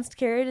exactly what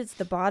Instacare is. It's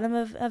the bottom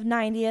of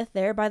 90th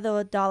there by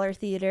the Dollar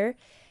Theater.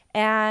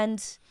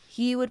 And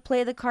he would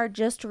play the card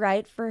just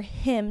right for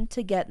him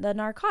to get the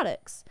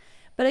narcotics.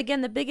 But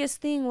again, the biggest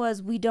thing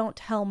was, we don't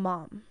tell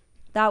Mom.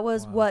 That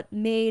was what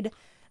made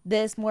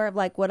this more of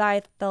like what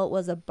I felt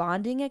was a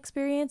bonding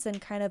experience,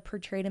 and kind of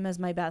portrayed him as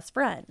my best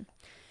friend.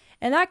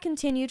 And that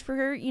continued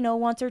for,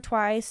 once or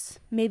twice,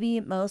 maybe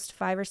at most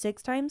 5 or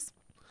 6 times.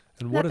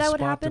 And what a that would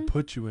spot happen. to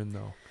put you in,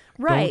 though.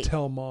 Right. Don't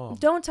tell Mom.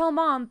 Don't tell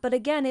Mom. But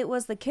again, it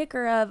was the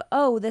kicker of,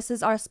 oh, this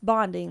is us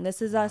bonding.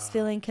 This is us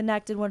feeling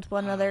connected with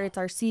one another. It's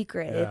our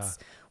secret. Yeah. It's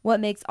what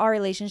makes our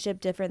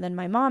relationship different than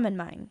my mom and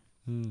mine.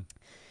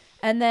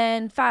 And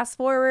then fast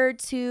forward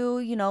to,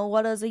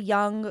 what is a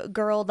young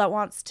girl that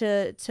wants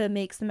to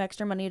make some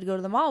extra money to go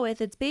to the mall with?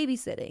 It's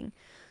babysitting.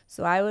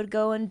 So I would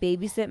go and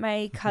babysit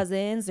my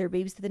cousins or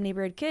babysit the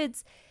neighborhood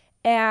kids.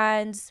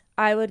 And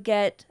I would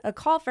get a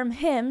call from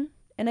him.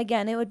 And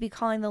again, it would be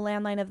calling the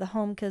landline of the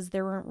home, because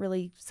there weren't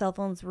really, cell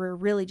phones were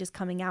really just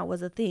coming out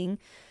was a thing.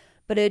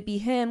 But it would be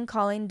him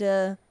calling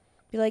to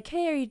be like,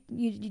 hey, are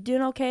you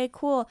doing okay?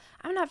 Cool.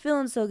 I'm not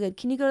feeling so good.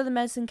 Can you go to the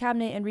medicine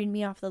cabinet and read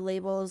me off the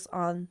labels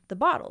on the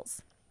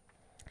bottles?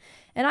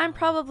 And I'm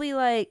probably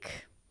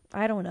like,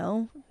 I don't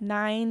know,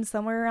 9,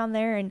 somewhere around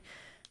there. And,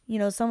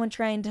 someone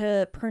trying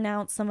to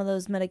pronounce some of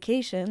those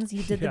medications,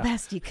 you did the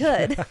best you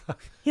could,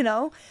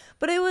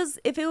 But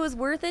if it was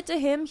worth it to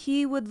him,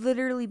 he would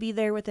literally be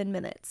there within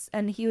minutes.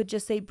 And he would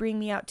just say, bring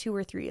me out 2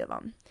 or 3 of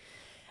them.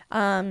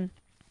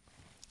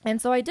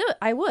 And so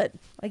I would.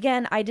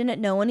 Again, I didn't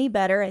know any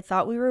better. I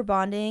thought we were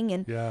bonding,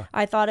 and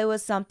I thought it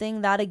was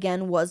something that,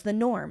 again, was the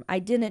norm. I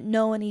didn't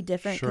know any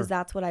different, because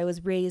that's what I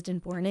was raised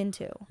and born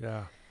into.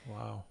 Yeah.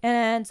 Wow.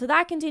 And so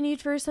that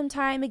continued for some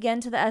time,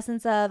 again, to the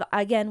essence of,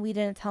 again, we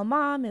didn't tell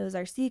Mom. It was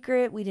our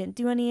secret. We didn't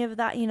do any of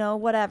that,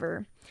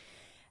 whatever.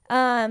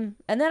 And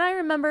then I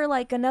remember,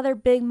 like, another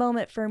big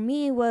moment for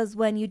me was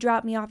when you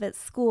dropped me off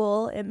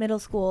at middle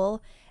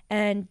school,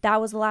 and that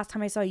was the last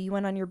time I saw you. You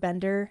went on your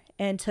bender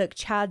and took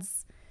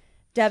Chad's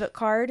debit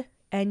card,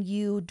 and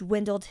you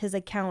dwindled his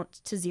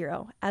account to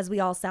 0 as we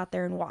all sat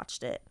there and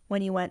watched it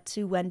when you went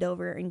to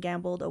Wendover and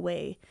gambled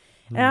away.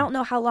 And I don't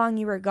know how long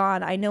you were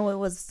gone. I know it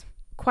was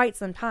quite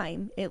some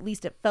time. At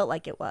least it felt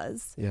like it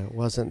was. Yeah, it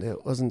wasn't. It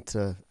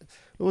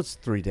was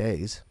 3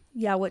 days.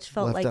 Yeah, which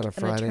felt Left like on a an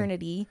Friday.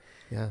 eternity.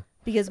 Yeah.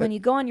 Because when you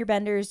go on your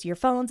benders, your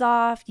phone's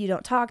off, you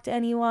don't talk to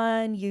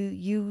anyone,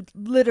 you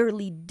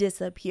literally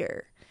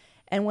disappear.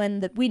 And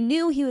when we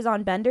knew he was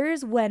on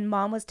benders, when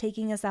Mom was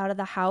taking us out of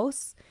the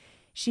house,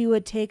 she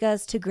would take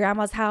us to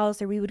Grandma's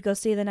house, or we would go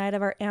stay the night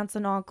of our aunts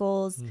and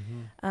uncles.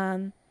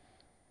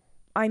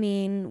 I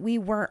mean, we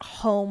weren't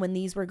home when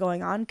these were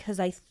going on, because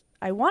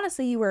I want to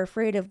say you were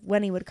afraid of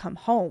when he would come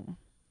home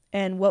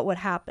and what would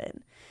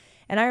happen.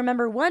 And I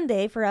remember one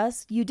day for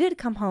us, you did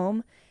come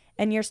home,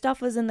 and your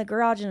stuff was in the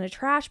garage in a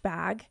trash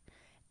bag,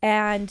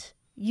 and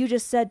you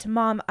just said to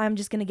mom, I'm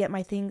just going to get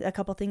a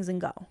couple things and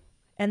go.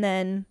 And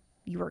then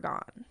you were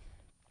gone.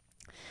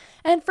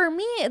 And for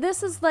me,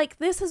 this is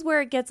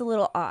where it gets a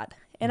little odd.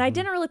 And I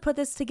didn't really put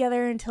this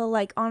together until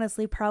like,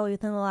 honestly, probably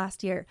within the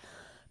last year.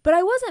 But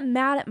I wasn't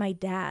mad at my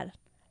dad.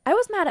 I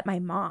was mad at my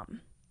mom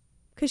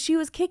because she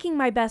was kicking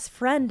my best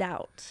friend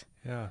out.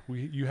 Yeah,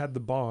 you had the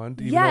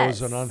bond, even Yes.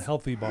 though it was an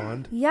unhealthy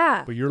bond.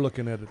 Yeah. But you're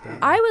looking at it that way.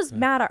 I was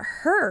mad at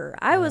her.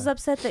 I was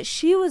upset that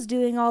she was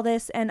doing all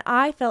this, and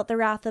I felt the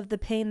wrath of the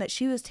pain that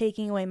she was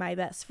taking away my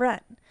best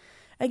friend.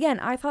 Again,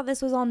 I thought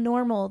this was all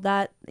normal,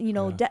 that, you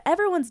know,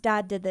 everyone's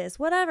dad did this,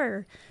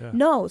 whatever. Yeah.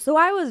 No. So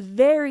I was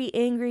very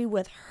angry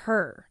with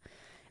her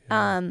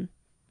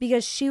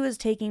because she was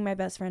taking my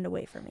best friend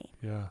away from me.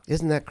 Yeah.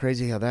 Isn't that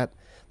crazy how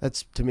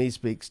that's to me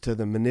speaks to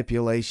the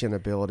manipulation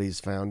abilities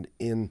found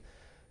in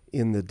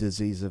the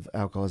disease of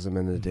alcoholism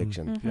and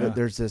addiction. Mm-hmm. Yeah.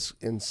 There's this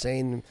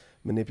insane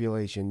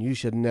manipulation. You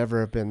should never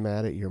have been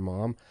mad at your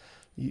mom.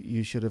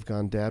 You should have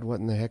gone, Dad, what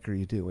in the heck are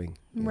you doing?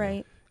 You know?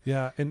 Right.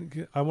 Yeah,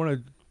 and I want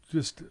to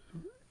just,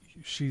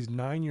 she's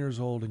 9 years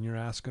old and you're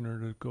asking her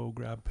to go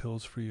grab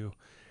pills for you.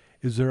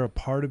 Is there a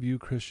part of you,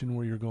 Christian,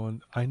 where you're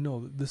going, I know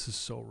that this is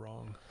so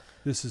wrong.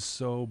 This is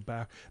so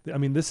bad. I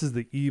mean, this is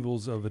the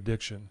evils of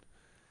addiction.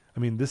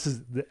 I mean, this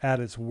is at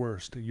its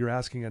worst. You're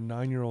asking a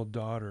 9-year-old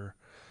daughter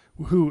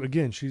who,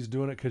 again, she's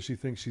doing it because she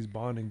thinks she's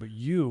bonding. But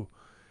you,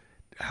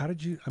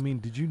 did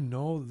you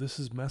know this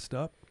is messed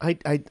up?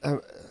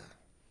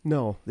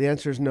 No, the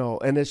answer is no.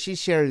 And as she's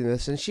sharing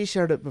this, and she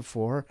shared it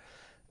before,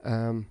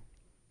 and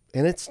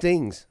it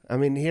stings. I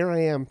mean, here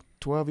I am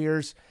 12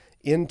 years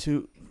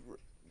into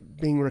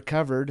being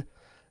recovered,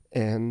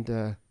 and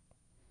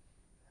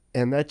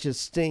that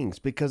just stings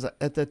because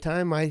at the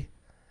time I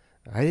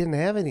didn't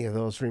have any of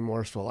those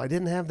remorseful. I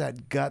didn't have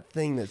that gut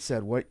thing that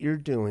said, what you're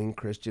doing,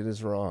 Christian,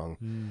 is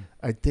wrong.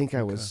 I think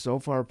I was so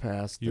far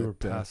past You were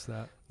past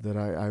that. That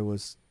I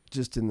was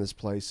just in this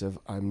place of,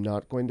 I'm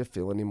not going to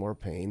feel any more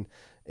pain,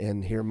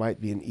 and here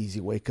might be an easy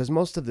way. Because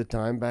most of the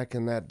time back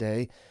in that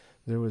day,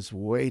 there was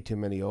way too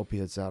many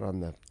opiates out in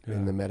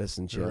the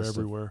medicine chest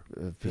everywhere.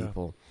 Of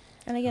people.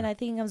 And again, I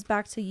think it comes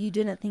back to, you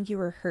didn't think you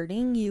were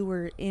hurting, you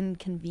were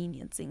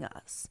inconveniencing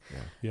us.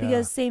 Yeah.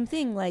 Because same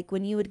thing, like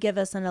when you would give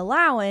us an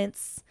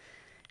allowance,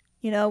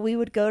 you know, we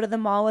would go to the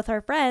mall with our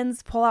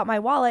friends, pull out my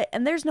wallet,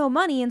 and there's no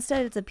money.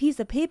 Instead, it's a piece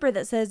of paper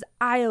that says,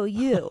 I owe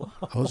you.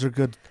 Those are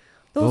good.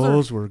 Those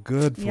Those were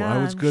good for. Yeah,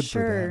 I was I'm good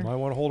sure. for that. Might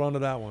want to hold on to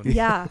that one.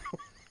 Yeah.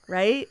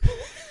 Right?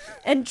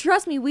 And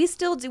trust me, we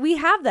still do. We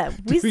have them.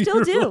 We Do you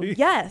still do. really?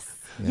 Yes.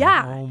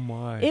 Yeah. Oh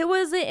my. It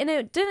was, and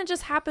it didn't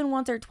just happen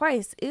once or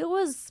twice. It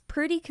was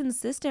pretty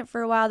consistent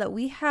for a while that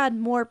we had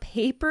more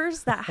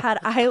papers that had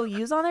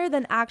IOUs on there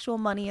than actual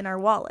money in our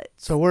wallet.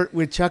 So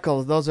we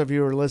chuckle. Those of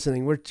you who are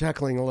listening, we're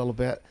chuckling a little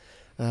bit,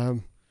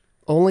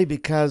 only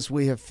because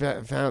we have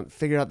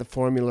figured out the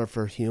formula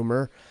for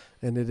humor,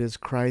 and it is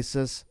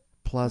crisis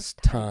plus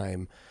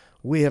time.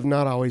 We have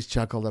not always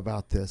chuckled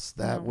about this.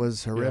 That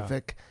was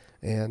horrific,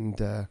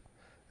 and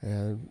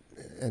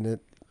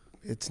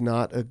it's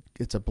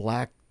a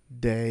black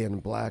day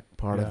and black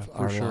part of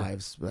our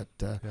lives. But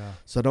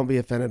so don't be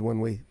offended when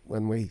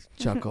we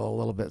chuckle a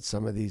little bit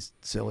some of these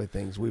silly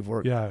things we've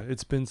worked. Yeah,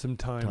 it's been some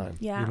time.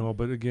 Yeah. You know,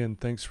 but again,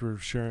 thanks for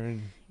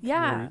sharing.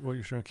 Yeah. What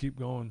you're trying to keep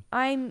going.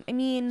 I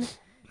mean,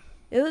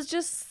 it was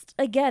just,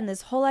 again,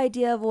 this whole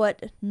idea of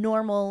what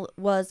normal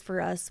was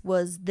for us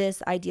was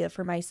this idea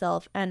for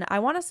myself. And I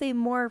want to say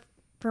more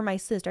for my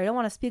sister. I don't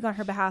want to speak on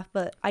her behalf,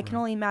 but I can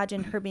only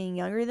imagine her being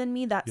younger than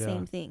me, that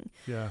same thing.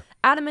 Yeah.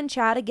 Adam and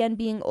Chad, again,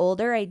 being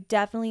older, I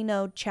definitely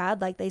know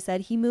Chad, like they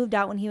said, he moved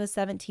out when he was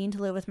 17 to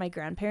live with my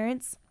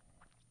grandparents.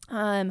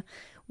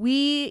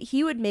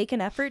 He would make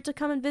an effort to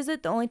come and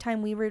visit. The only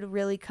time we would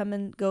really come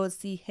and go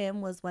see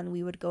him was when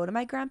we would go to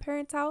my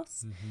grandparents'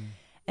 house. Mm-hmm.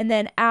 And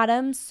then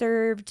Adam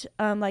served,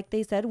 like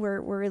they said, we're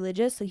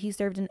religious. So he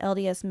served an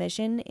LDS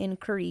mission in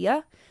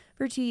Korea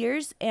for 2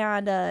 years.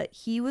 And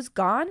he was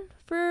gone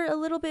for a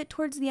little bit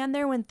towards the end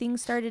there when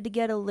things started to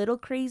get a little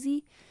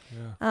crazy.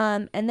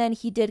 Yeah. And then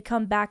he did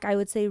come back, I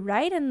would say,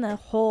 right in the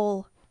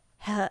whole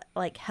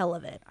hell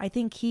of it. I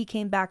think he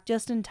came back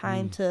just in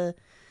time to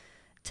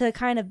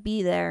kind of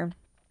be there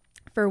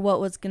for what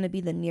was going to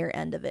be the near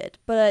end of it.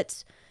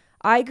 But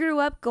I grew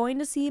up going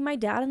to see my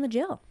dad in the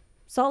jail.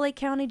 Salt Lake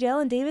County Jail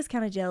and Davis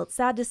County Jail. It's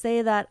sad to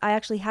say that I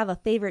actually have a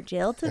favorite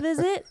jail to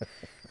visit,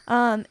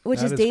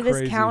 which is Davis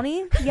crazy.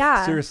 County.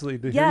 Yeah. Seriously,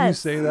 to hear you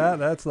say that,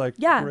 that's like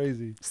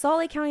crazy. Salt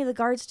Lake County, the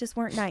guards just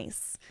weren't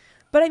nice.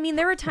 But I mean,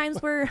 there were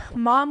times where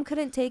Mom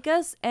couldn't take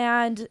us,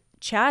 and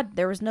Chad,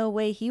 there was no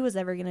way he was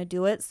ever going to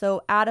do it.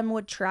 So Adam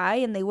would try,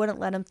 and they wouldn't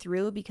let him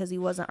through because he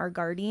wasn't our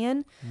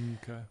guardian.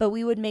 Okay. But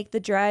we would make the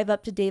drive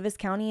up to Davis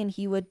County, and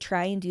he would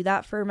try and do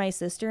that for my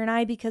sister and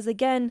I, because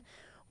again,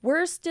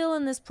 we're still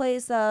in this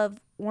place of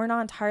we're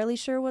not entirely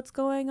sure what's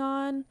going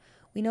on.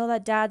 We know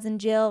that Dad's in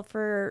jail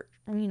for,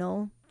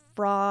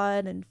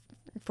 fraud and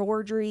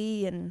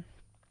forgery and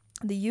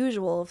the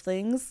usual of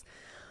things.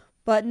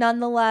 But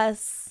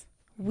nonetheless,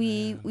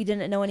 We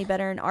didn't know any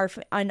better, and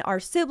our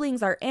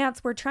siblings, our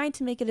aunts, were trying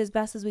to make it as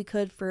best as we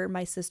could for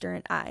my sister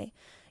and I.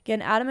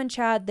 Again, Adam and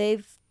Chad,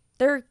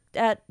 they're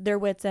at their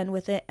wits' end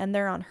with it, and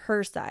they're on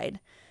her side.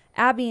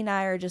 Abby and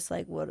I are just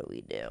like, what do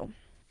we do?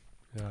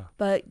 Yeah.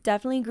 But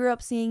definitely grew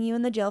up seeing you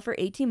in the jail for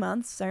 18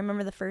 months. I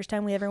remember the first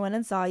time we ever went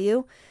and saw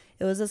you.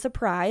 It was a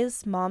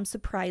surprise. Mom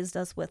surprised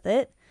us with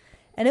it.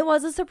 And it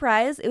was a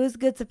surprise. It was a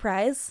good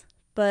surprise.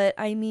 But,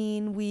 I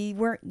mean, we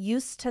weren't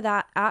used to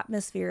that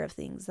atmosphere of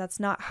things. That's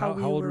not how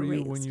we were raised. How old were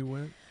you when you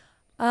went?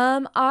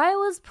 I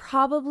was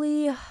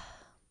probably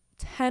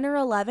 10 or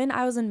 11.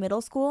 I was in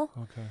middle school.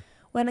 Okay.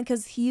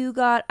 Because you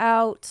got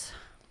out.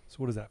 So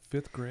what is that,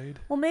 5th grade?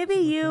 Well, maybe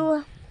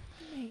you.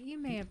 You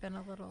may have been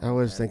a little. I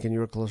was older. thinking you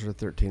were closer to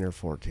 13 or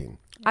 14.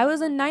 I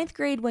was in 9th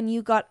grade when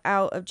you got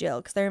out of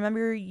jail. Because I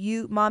remember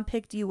Mom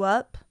picked you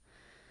up.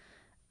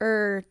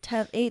 Or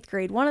 8th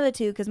grade, one of the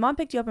two, because Mom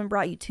picked you up and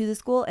brought you to the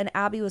school, and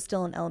Abby was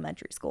still in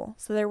elementary school.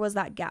 So there was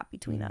that gap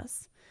between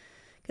us.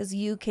 Because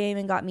you came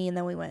and got me, and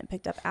then we went and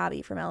picked up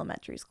Abby from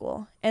elementary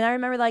school. And I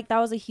remember, like, that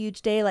was a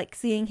huge day, like,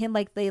 seeing him,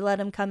 like, they let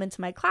him come into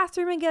my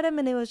classroom and get him,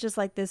 and it was just,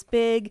 like, this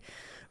big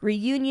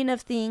reunion of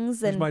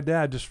things. There's And my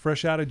dad just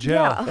fresh out of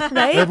jail. Yeah,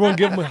 right? Everyone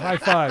give him a high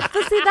five.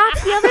 But see,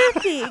 that's the other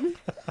thing.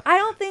 I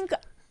don't think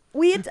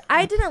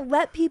I didn't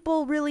let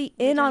people really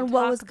in on didn't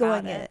what talk was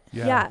going about in. it.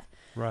 Yeah.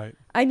 Right.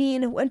 I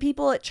mean, when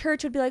people at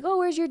church would be like, "Oh,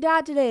 where's your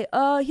dad today?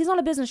 He's on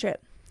a business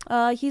trip.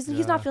 He's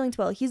not feeling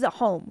too well. He's at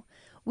home."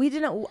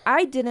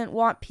 I didn't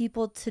want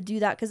people to do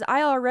that because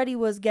I already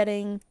was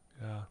getting,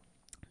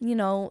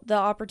 the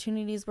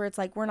opportunities where it's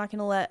like, we're not going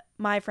to let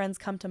my friends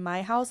come to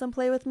my house and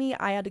play with me.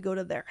 I had to go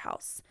to their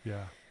house.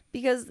 Yeah.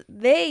 Because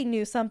they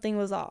knew something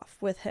was off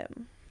with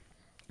him.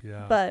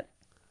 Yeah. But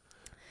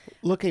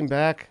Looking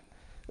back,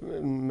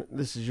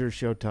 this is your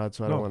show, Todd,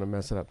 so I don't No. want to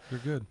mess it up. You're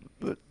good.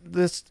 But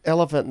this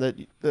elephant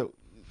that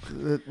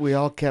we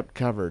all kept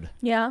covered,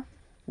 yeah,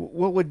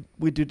 what would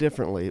we do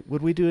differently?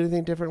 Would we do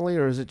anything differently,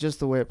 or is it just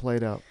the way it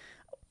played out?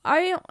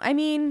 I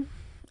mean,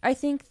 I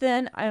think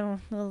then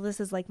this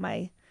is like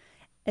my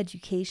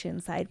education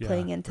side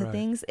playing into right,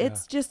 things. yeah.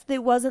 It's just,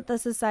 it wasn't the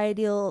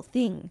societal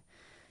thing.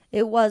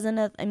 It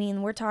wasn't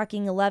we're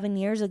talking 11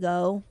 years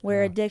ago where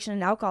Yeah. addiction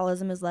and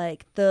alcoholism is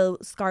like the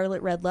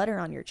scarlet red letter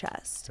on your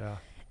chest. Yeah.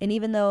 And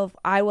even though if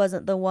I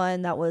wasn't the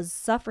one that was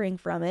suffering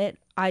from it,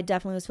 I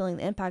definitely was feeling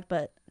the impact,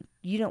 but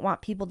you didn't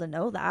want people to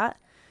know that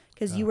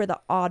because you were the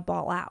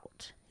oddball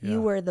out. Yeah.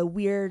 You were the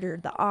weird or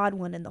the odd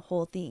one in the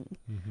whole thing.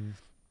 Mm-hmm.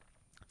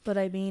 But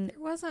I mean, There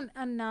wasn't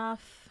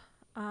enough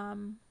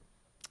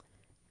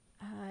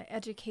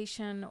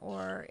education,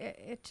 or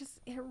it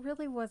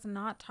really was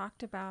not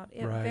talked about.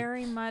 It Right.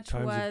 very much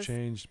Times have was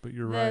changed, but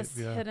you're this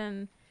right. Yeah.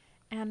 hidden.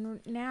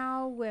 And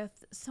now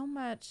with so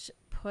much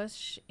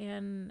push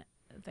in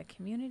the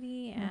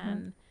community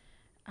and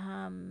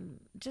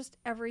just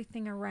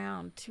everything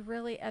around to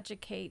really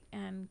educate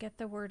and get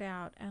the word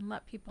out and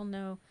let people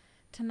know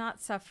to not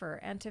suffer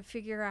and to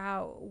figure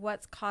out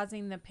what's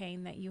causing the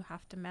pain, that you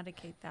have to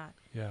medicate that.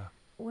 Yeah.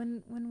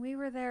 When we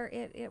were there,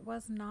 it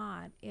was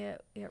not.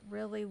 It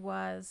really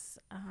was.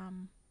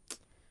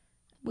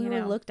 we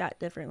were looked at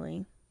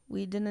differently.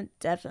 We didn't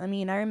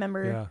I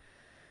remember Yeah.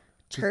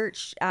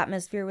 church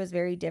atmosphere was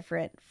very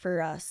different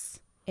for us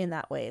in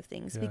that way of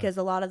things, Yeah. because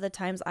a lot of the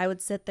times I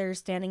would sit there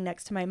standing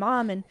next to my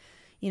mom and,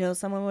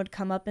 someone would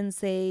come up and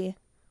say,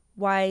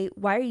 why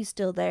are you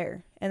still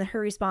there? And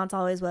her response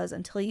always was,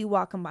 until you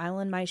walk a mile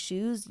in my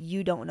shoes,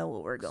 you don't know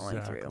what we're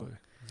going through.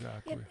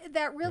 Exactly.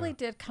 That really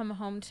did come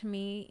home to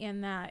me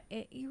in that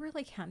you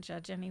really can't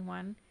judge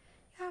anyone.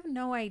 You have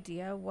no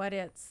idea what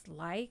it's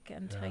like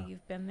until Yeah.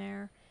 you've been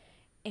there.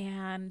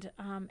 And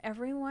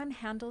everyone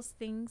handles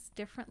things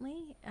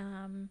differently.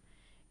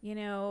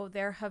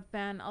 There have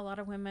been a lot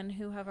of women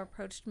who have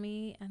approached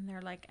me and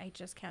they're like, I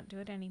just can't do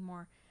it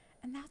anymore.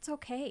 And that's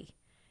okay.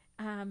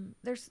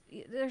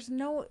 There's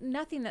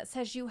nothing that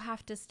says you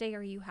have to stay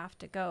or you have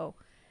to go.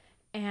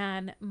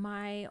 And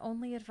my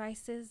only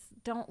advice is,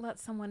 don't let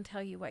someone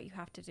tell you what you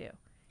have to do.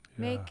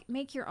 Yeah.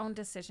 Make your own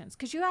decisions,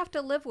 because you have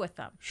to live with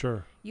them.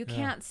 Sure. You Yeah.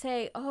 can't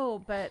say, oh,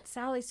 but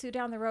Sally Sue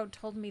down the road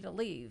told me to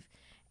leave,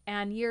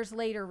 and years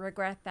later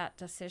regret that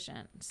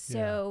decision.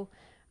 So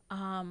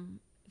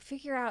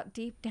figure out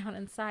deep down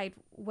inside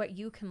what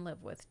you can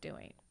live with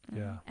doing.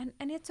 Yeah. And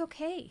it's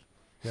okay.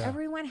 Yeah.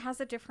 Everyone has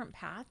a different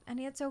path, and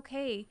it's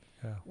okay.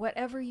 Yeah.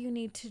 Whatever you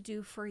need to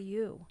do for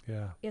you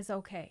Yeah. is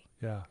okay.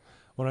 Yeah.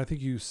 Well, I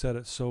think you said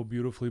it so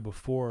beautifully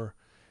before.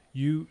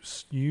 You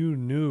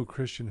knew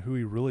Christian who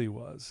he really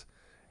was,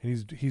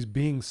 and he's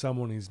being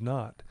someone he's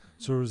not.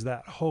 So there was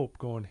that hope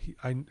going.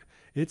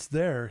 It's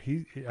there.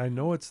 I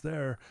know it's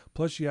there.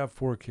 Plus you have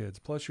 4 kids.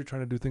 Plus you're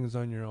trying to do things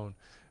on your own.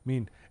 I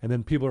mean, and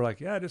then people are like,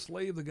 yeah, just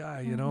leave the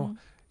guy.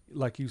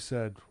 Like you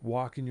said,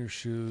 walk in your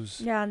shoes.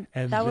 Yeah,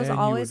 And that was then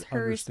you always would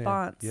her understand.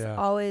 response. Yeah.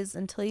 Always,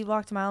 until you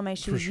walked a mile in my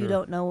shoes, sure. you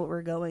don't know what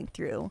we're going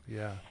through.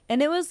 Yeah.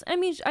 And it was,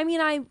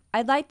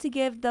 I'd like to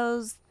give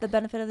those the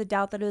benefit of the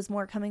doubt that it was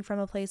more coming from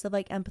a place of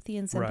like empathy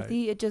and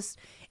sympathy.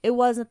 It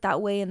wasn't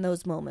that way in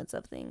those moments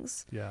of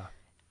things. Yeah.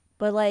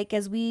 But like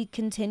as we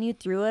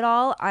continued through it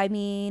all, I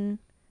mean,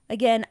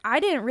 again, I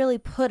didn't really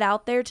put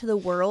out there to the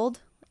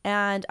world.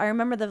 And I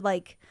remember the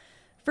like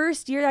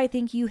first year, I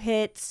think you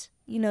hit,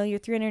 you know, your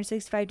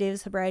 365 days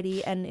of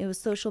sobriety, and it was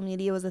social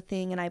media was a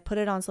thing. And I put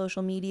it on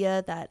social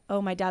media that,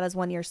 oh, my dad is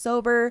 1 year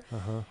sober,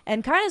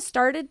 and kind of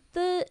started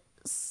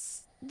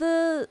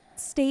the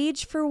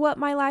stage for what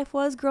my life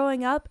was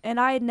growing up. And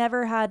I had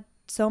never had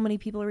so many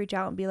people reach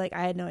out and be like,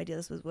 I had no idea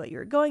this was what you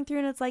were going through.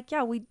 And it's like,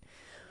 yeah, we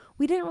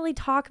didn't really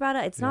talk about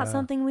it. It's not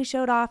something we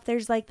showed off.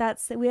 There's like that,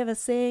 we have a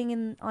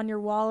saying on your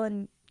wall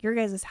in your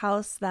guys'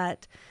 house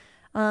that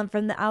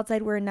from the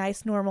outside we're a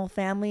nice normal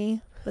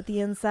family, but the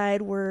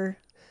inside we're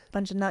a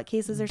bunch of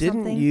nutcases or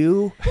something. Didn't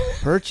you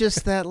purchase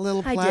that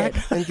little plaque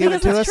and give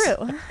it to us? It's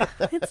true.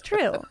 It's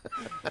true.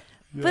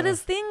 Yeah. But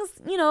as things,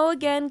 you know,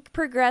 again,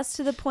 progressed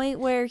to the point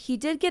where he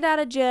did get out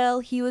of jail,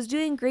 he was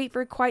doing great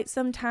for quite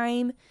some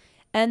time.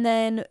 And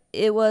then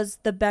it was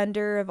the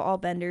bender of all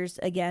benders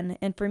again.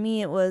 And for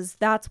me,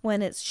 that's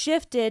when it's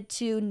shifted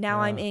to now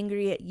I'm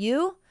angry at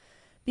you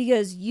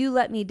because you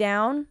let me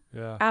down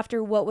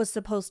after what was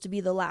supposed to be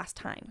the last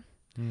time.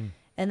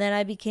 And then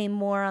I became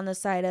more on the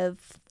side of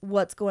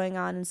what's going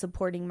on and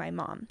supporting my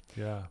mom.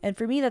 Yeah. And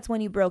for me, that's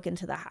when you broke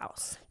into the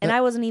house. And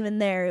I wasn't even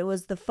there. It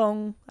was the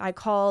phone. I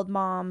called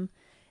mom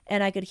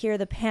and I could hear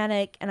the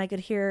panic and I could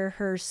hear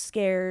her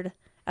scared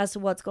as to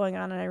what's going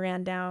on. And I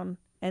ran down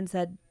and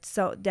said,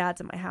 so dad's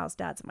at my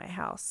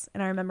house.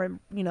 And I remember,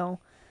 you know,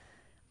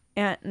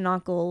 aunt and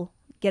uncle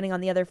getting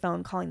on the other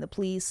phone, calling the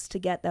police to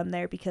get them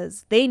there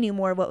because they knew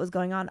more of what was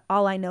going on.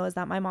 All I know is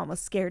that my mom was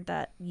scared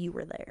that you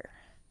were there.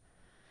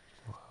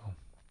 Wow.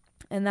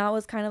 And that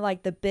was kind of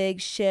like the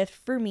big shift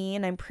for me.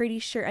 And I'm pretty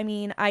sure, I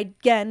mean, I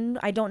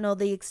don't know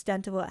the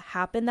extent of what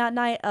happened that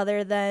night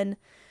other than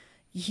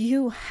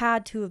you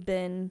had to have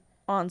been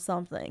on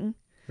something.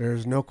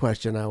 There's no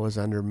question I was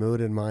under mood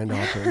and mind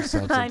altering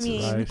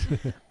substances. I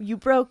mean, you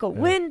broke a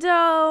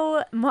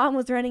window. Mom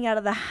was running out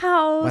of the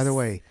house. By the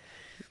way,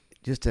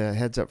 just a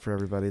heads up for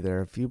everybody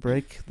there. If you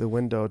break the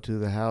window to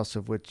the house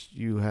of which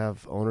you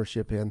have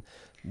ownership in,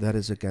 that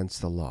is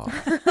against the law.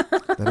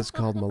 That is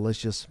called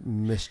malicious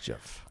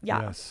mischief.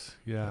 Yeah. Yes.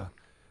 Yeah.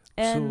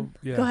 And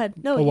so, go ahead.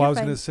 No, I was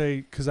going to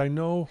say, because I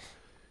know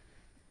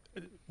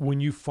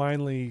when you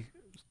finally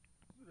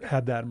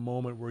had that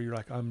moment where you're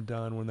like, I'm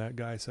done, when that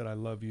guy said, I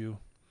love you,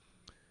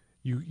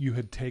 you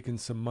had taken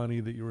some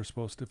money that you were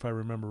supposed to, if I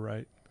remember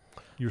right,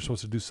 you were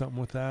supposed to do something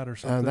with that or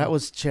something. That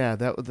was Chad.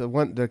 That was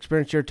the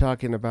experience you're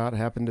talking about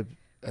happened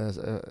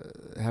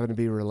to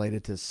be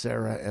related to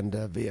Sarah and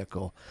a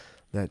vehicle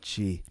that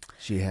she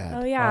had.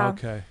 Oh yeah.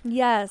 Okay.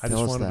 Yes. I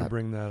just wanted to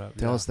bring that up.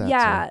 Tell us that.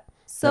 Yeah.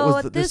 So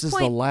at this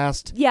point, is the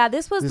last. Yeah,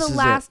 this was the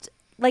last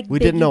like we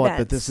big didn't know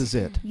events. it, but this is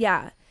it.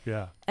 Yeah.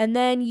 Yeah. And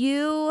then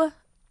you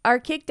are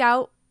kicked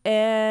out.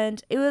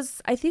 And it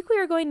was, I think we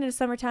were going into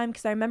summertime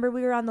because I remember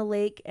we were on the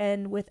lake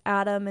and with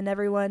Adam and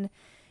everyone,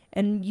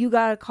 and you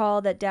got a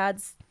call that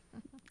dad's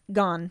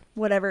gone,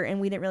 whatever, and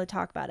we didn't really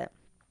talk about it.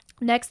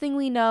 Next thing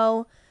we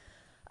know,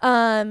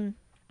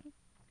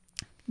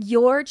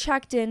 you're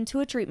checked into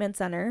a treatment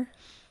center,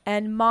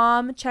 and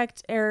mom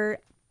checked so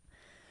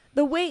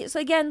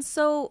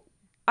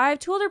I have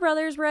two older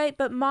brothers, right?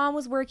 But mom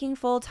was working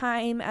full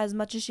time as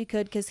much as she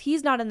could because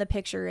he's not in the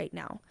picture right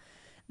now.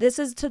 This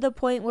is to the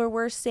point where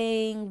we're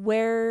saying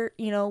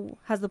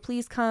has the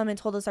police come and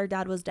told us our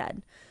dad was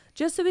dead?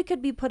 Just so we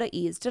could be put at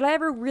ease. Did I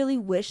ever really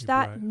wish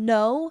that? Right.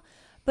 No.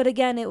 But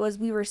again,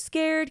 we were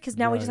scared because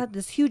now we just had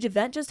this huge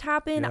event just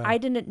happen. Yeah. I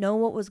didn't know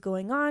what was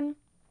going on.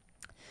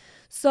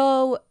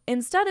 So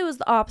instead it was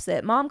the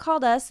opposite. Mom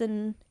called us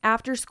and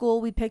after school,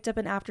 we picked up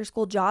an after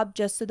school job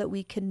just so that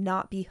we could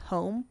not be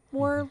home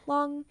more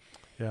long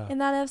in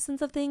that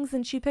essence of things.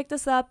 And she picked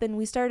us up and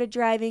we started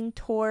driving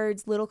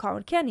towards Little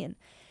Cottonwood Canyon.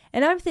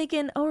 And I'm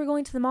thinking, oh, we're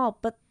going to the mall,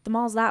 but the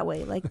mall's that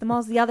way. Like, the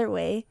mall's the other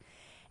way.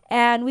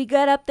 And we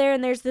get up there,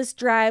 and there's this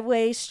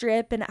driveway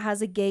strip, and it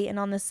has a gate, and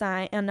on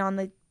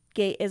the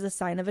gate is a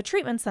sign of a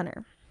treatment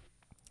center.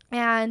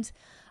 And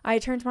I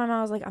turned to my mom.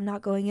 I was like, I'm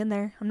not going in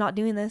there. I'm not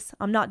doing this.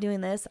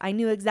 I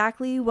knew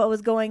exactly what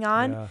was going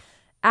on. Yeah.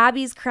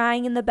 Abby's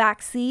crying in the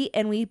back seat,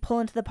 and we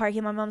pull into the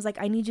parking. My mom's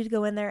like, I need you to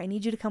go in there. I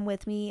need you to come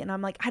with me. And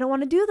I'm like, I don't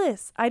want to do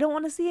this. I don't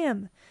want to see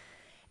him.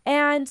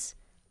 And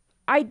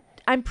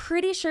I'm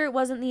pretty sure it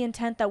wasn't the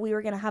intent that we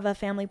were going to have a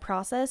family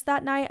process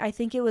that night. I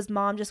think it was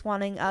mom just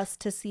wanting us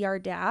to see our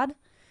dad.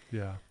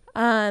 Yeah.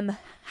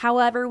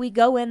 However, we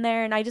go in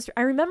there and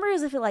I remember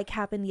as if it like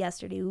happened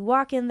yesterday. We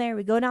walk in there,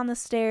 we go down the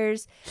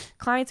stairs.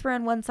 Clients were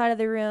on one side of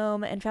the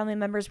room and family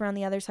members were on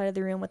the other side of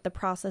the room with the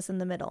process in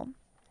the middle.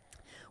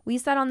 We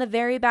sat on the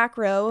very back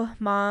row,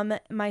 mom,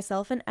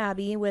 myself, and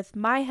Abby, with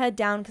my head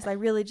down because I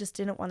really just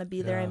didn't want to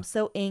be there. I'm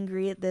so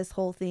angry at this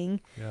whole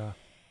thing. Yeah.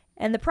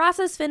 And the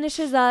process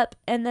finishes up,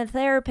 and the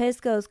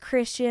therapist goes,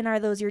 Christian,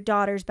 are those your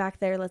daughters back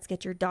there? Let's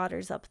get your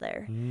daughters up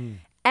there.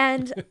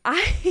 And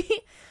I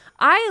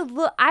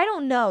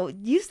don't know.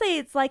 You say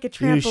it's like a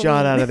trampoline. You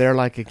shot out of there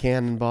like a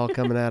cannonball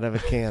coming out of a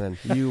cannon.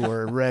 You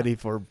were ready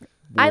for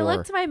I war.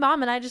 looked to my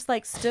mom and I just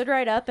like stood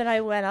right up and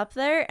I went up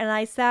there and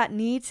I sat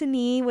knee to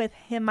knee with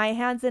him, my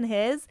hands in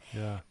his.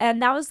 Yeah.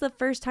 And that was the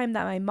first time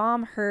that my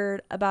mom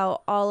heard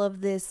about all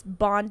of this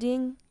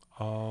bonding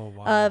Oh,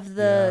 wow. of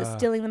the Yeah.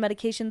 stealing the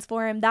medications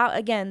for him. That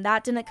again,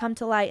 that didn't come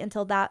to light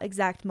until that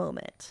exact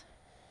moment.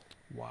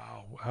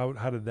 Wow.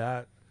 How did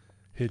that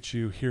hit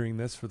you hearing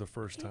this for the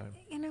first time?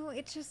 You know,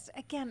 it's just,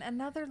 again,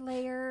 another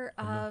layer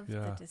of yeah.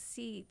 the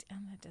deceit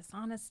and the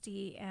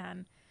dishonesty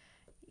and,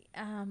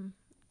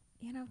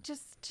 you know,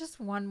 just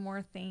one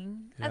more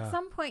thing. Yeah. At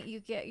some point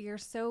you're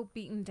so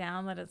beaten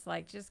down that it's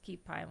like, just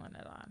keep piling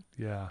it on.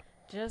 Yeah.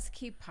 Just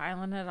keep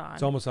piling it on.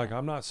 It's almost like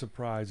I'm not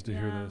surprised to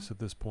hear Yeah. this at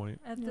this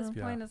point. At this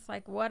Yeah. point, it's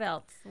like, what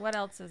else? What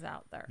else is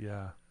out there?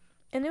 Yeah.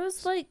 And it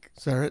was like,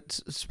 Sarah,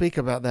 speak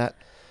about that.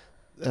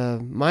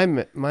 My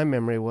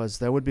memory was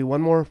there would be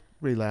one more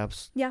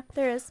relapse, yeah,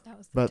 there is. That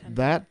was the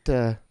but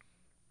tension.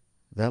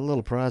 that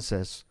little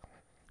process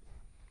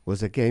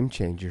was a game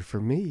changer for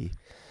me,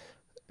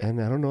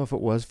 and I don't know if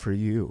it was for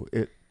you.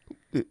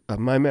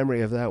 My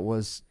memory of that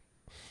was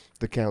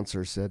the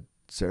counselor said,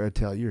 "Sarah,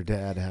 tell your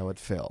dad how it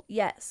felt."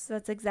 Yes,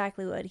 that's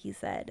exactly what he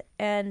said.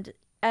 And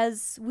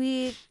as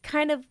we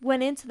kind of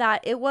went into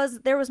that,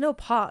 there was no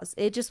pause.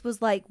 It just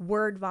was like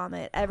word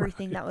vomit,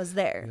 everything that was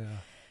there. Yeah.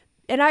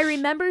 And I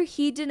remember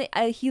he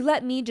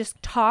let me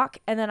just talk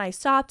and then I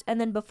stopped.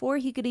 And then before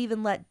he could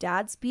even let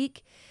dad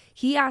speak,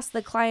 he asked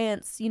the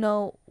clients, you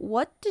know,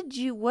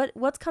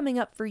 what's coming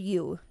up for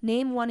you?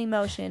 Name one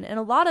emotion. And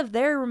a lot of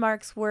their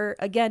remarks were,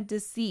 again,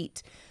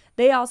 deceit.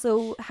 They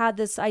also had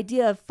this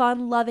idea of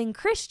fun-loving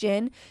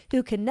Christian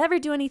who can never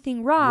do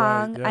anything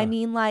wrong. Right, yeah, I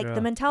mean, like yeah.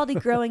 the mentality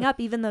growing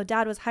up, even though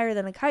dad was higher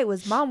than a kite,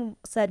 was mom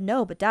said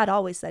no, but dad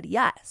always said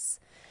yes.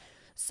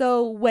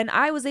 So when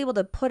I was able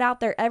to put out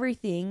there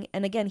everything,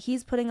 and again,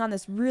 he's putting on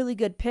this really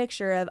good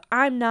picture of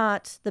I'm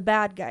not the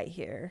bad guy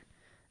here.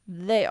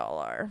 They all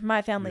are.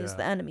 My family is Yeah.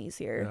 the enemies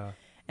here. Yeah.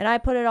 And I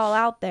put it all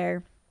out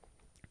there.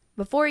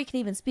 Before he can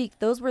even speak,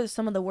 those were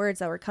some of the words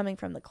that were coming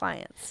from the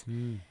clients.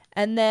 Mm.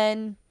 And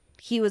then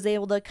he was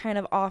able to kind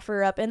of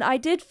offer up. And I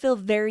did feel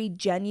very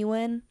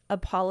genuine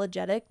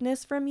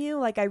apologeticness from you.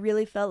 Like I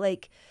really felt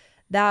like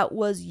that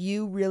was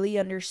you really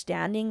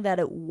understanding that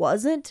it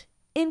wasn't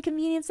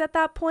inconvenience at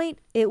that point.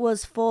 It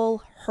was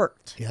full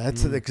hurt. Yeah,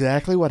 that's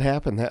exactly what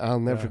happened. I'll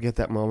never Yeah. forget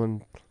that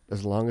moment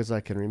as long as I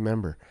can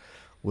remember.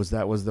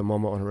 That was the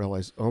moment when I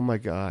realized, oh my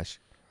gosh,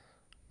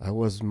 I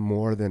was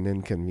more than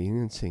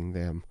inconveniencing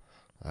them.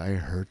 I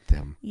hurt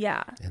them.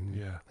 Yeah. And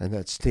Yeah. and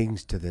that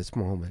stings to this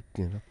moment,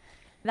 you know.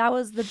 That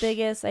was the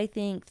biggest, I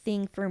think,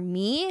 thing for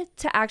me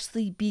to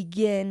actually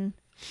begin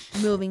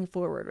moving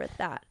forward with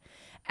that.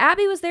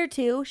 Abby was there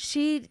too.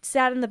 She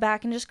sat in the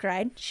back and just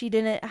cried. She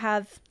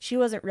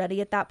wasn't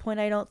ready at that point,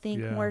 I don't think,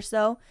 Yeah. more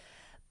so.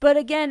 But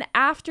again,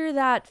 after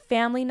that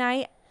family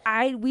night,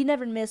 we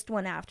never missed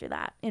one after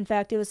that. In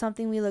fact, it was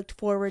something we looked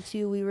forward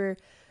to. We were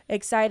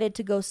excited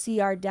to go see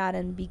our dad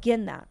and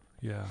begin that.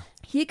 Yeah.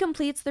 He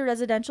completes the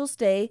residential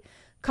stay,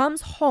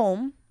 comes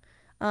home,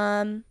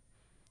 and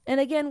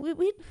again,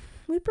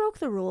 we broke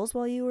the rules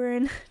while you were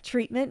in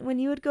treatment. When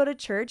you would go to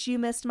church, you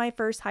missed my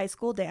first high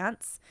school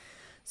dance.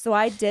 So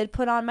I did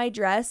put on my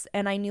dress,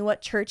 and I knew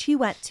what church he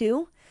went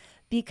to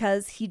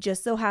because he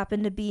just so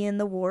happened to be in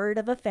the ward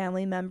of a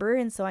family member.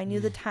 And so I knew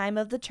the time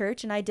of the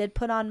church, and I did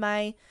put on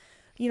my,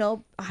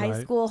 high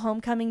Right. school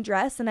homecoming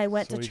dress, and I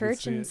went So to he could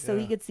church see and it, so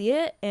he yeah. could see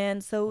it.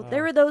 And so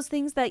there Wow. were those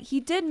things that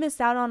he did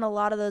miss out on, a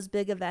lot of those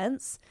big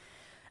events.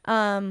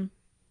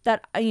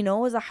 That,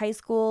 as a high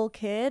school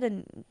kid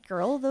and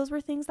girl, those were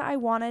things that I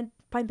wanted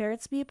my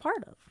parents to be a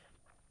part of.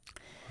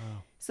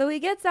 Wow. So he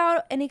gets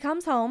out and he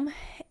comes home,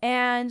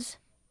 and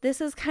this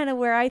is kind of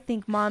where I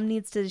think mom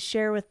needs to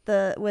share with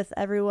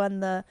everyone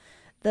the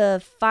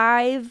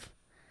 4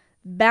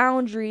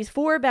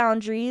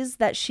 boundaries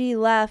that she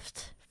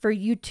left for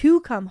you to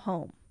come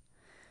home.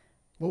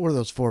 What were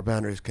those 4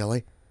 boundaries,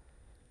 Kelly?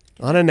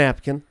 On a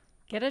napkin.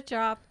 Get a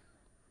job.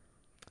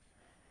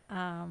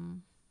 A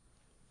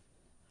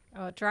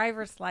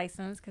driver's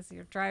license, because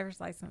your driver's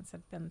license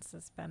had been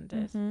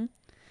suspended. Mm-hmm.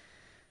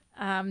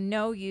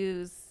 No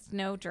use,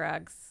 no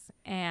drugs,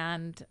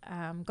 and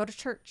go to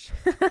church.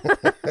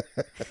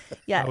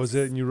 Yes. That was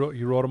it. And you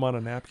wrote them on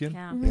a napkin.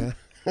 Yeah. Yeah.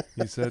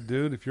 You said,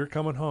 dude, if you're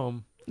coming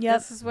home, Yep.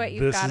 This is what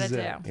you've This got to is do.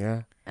 it.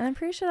 Yeah. And I'm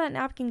pretty sure that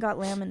napkin got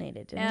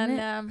laminated, didn't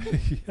And it?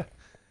 yeah.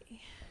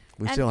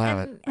 We still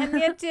have it. And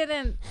it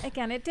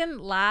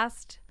didn't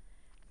last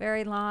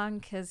very long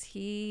because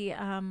he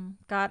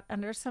got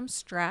under some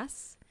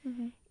stress.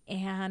 Mm-hmm.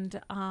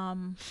 And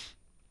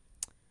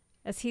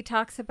as he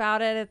talks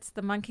about it, it's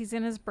the monkeys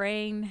in his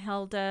brain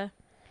held a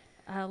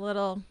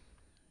little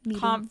Meeting.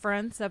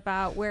 conference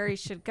about where he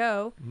should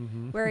go,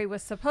 Mm-hmm. where he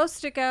was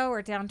supposed to go,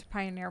 or down to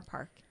Pioneer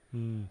Park.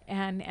 Mm.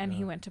 And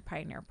he Yeah. went to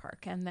Pioneer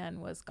Park and then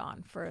was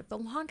gone for the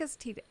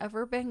longest he'd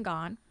ever been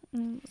gone.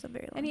 It was a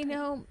very long And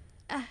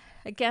time.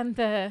 again,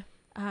 the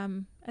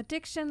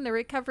addiction, the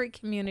recovery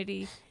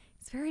community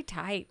is very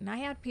tight. And I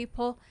had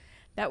people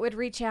that would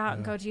reach out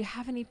and Yeah. go, "Do you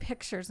have any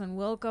pictures?" And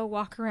we'll go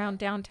walk around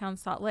downtown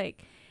Salt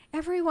Lake.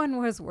 Everyone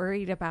was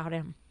worried about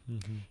him.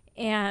 Mm-hmm.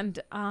 And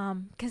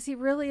because he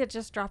really had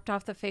just dropped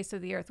off the face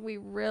of the earth. We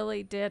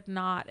really did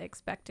not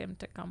expect him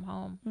to come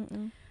home.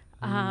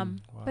 Mm-mm.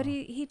 But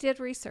he did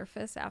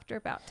resurface after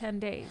about 10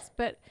 days.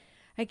 But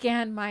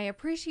again, my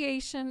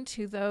appreciation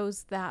to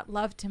those that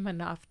loved him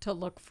enough to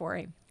look for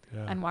him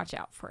and watch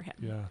out for him.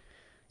 Yeah.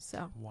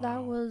 So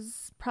That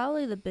was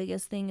probably the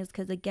biggest thing, is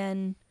because,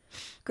 again,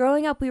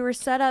 growing up, we were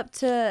set up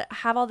to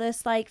have all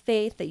this like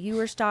faith that you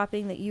were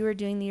stopping, that you were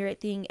doing the right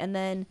thing. And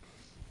then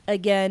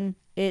again,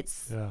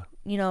 it's,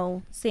 you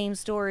know, same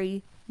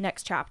story,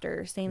 next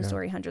chapter, same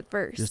story, 100th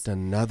verse. Just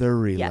another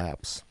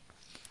relapse.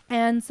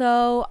 And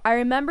so I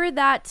remember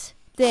that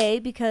day,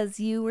 because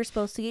you were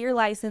supposed to get your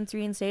license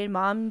reinstated.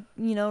 Mom,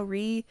 you know,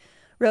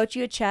 wrote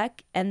you a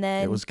check, and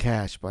then It was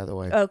cash, by the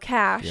way. Oh,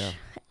 cash. Yeah.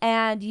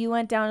 And you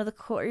went down to the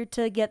court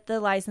to get the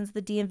license,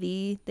 the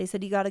DMV. They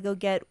said, you got to go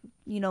get,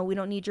 you know, we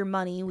don't need your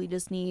money. We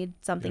just need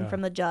something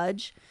from the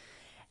judge.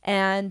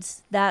 And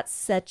that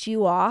set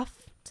you off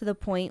to the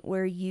point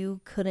where you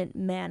couldn't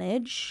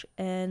manage.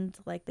 And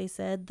like they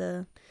said,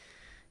 the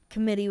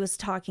committee was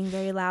talking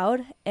very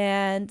loud.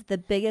 And the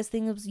biggest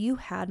thing was, you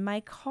had my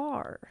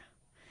car.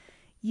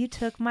 You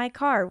took my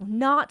car,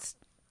 not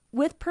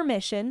with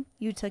permission.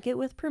 You took it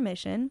with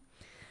permission.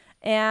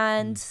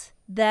 And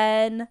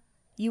then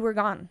you were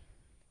gone.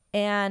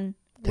 And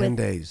 10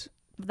 days.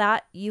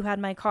 that, you had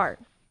my car.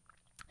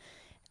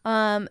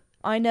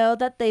 I know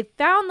that they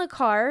found the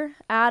car.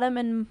 Adam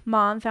and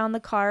Mom found the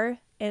car,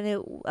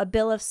 and a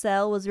bill of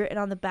sale was written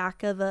on the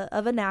back of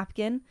a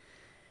napkin,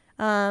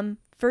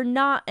 for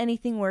not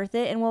anything worth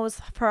it. And what was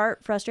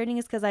frustrating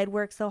is because I'd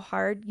worked so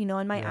hard, you know,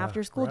 in my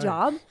after school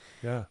job.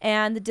 Yeah.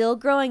 And the deal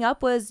growing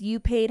up was you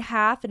paid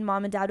half, and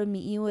Mom and Dad would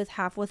meet you with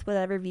half with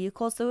whatever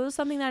vehicle. So it was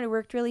something that I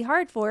worked really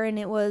hard for. And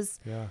it was,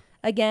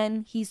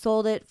 again, he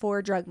sold it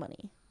for drug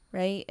money.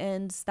 Right.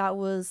 And that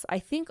was, I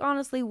think,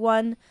 honestly,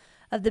 one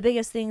of the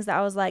biggest things that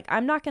I was like,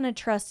 I'm not going to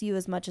trust you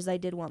as much as I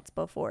did once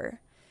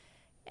before.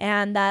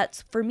 And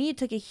that, for me,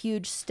 took a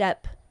huge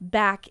step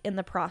back in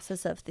the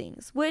process of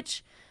things,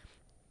 which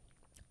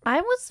I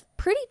was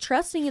pretty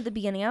trusting at the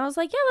beginning. I was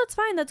like, yeah, that's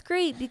fine. That's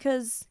great.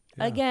 Because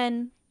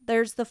again,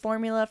 there's the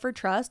formula for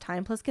trust,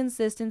 time plus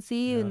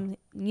consistency. And,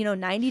 you know,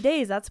 90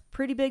 days, that's a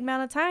pretty big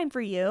amount of time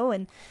for you.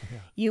 And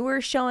you were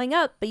showing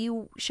up, but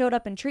you showed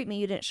up in treatment.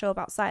 You didn't show up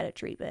outside of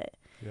treatment.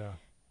 Yeah.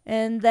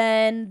 And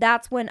then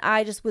that's when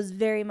I just was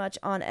very much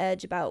on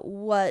edge about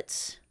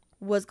what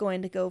was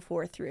going to go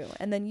forth through.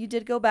 And then you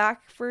did go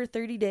back for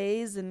 30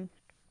 days. And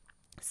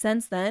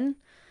since then,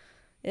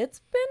 it's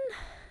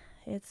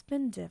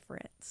been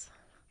different,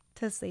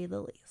 to say the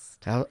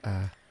least. How,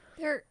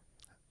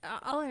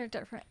 I'll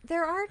interrupt.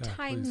 There are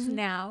times please.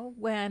 now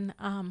when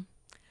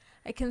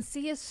I can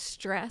see a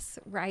stress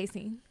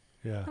rising.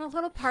 Yeah. And a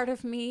little part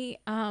of me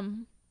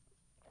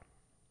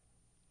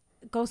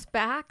goes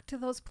back to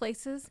those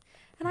places.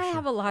 And I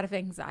have a lot of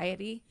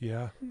anxiety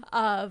Yeah.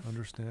 of,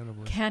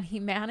 Understandably. can he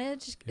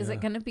manage? Is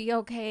it going to be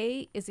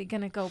okay? Is he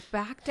going to go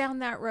back down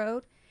that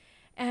road?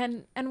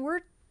 And we're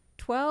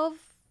 12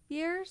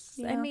 years.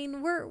 I Yeah.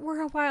 mean,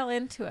 we're a while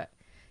into it.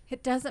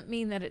 It doesn't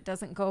mean that it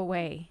doesn't go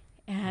away.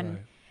 And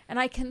Right. and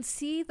I can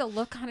see the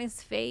look on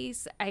his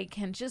face. I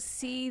can just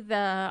see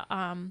the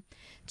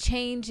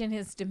change in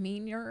his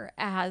demeanor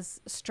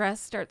as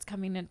stress starts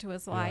coming into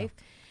his life.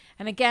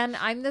 And again,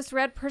 I'm this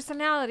red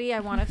personality. I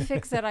want to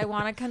fix it. I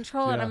want to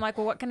control it. I'm like,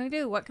 well, what can I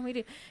do? What can we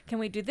do? Can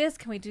we do this?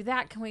 Can we do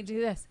that? Can we do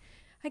this?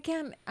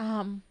 Again,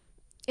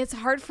 it's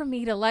hard for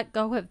me to let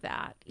go of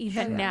that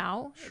even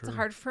now. Sure. It's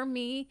hard for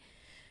me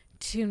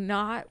to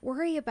not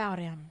worry about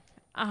him.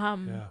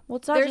 Yeah. Well,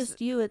 it's not There's-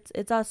 just you,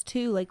 it's us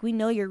too. Like, we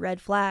know your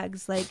red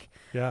flags. Like,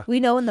 Yeah. we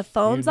know when the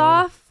phone's know.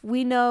 off.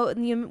 We know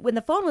when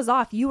the phone was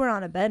off, you were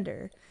on a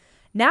bender.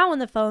 Now when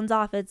the phone's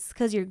off, it's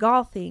because you're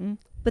golfing.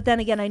 But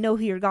then again, I know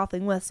who you're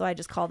golfing with, so I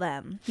just call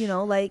them. You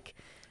know, like,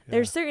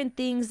 there's certain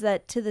things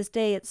that to this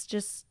day, it's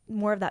just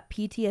more of that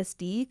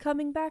PTSD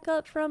coming back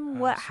up from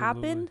what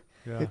happened.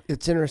 Yeah.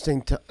 It's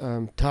interesting.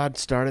 Todd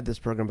started this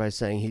program by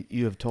saying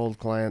you have told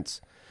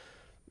clients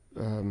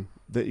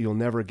that you'll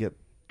never get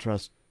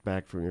trust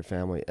back from your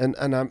family. And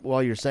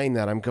while you're saying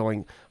that, I'm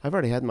going, I've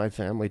already had my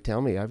family tell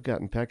me I've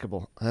got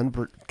impeccable.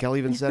 Kelly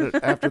even said it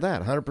after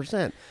that,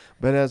 100%.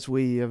 But as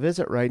we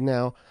visit right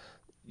now,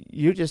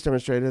 you just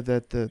demonstrated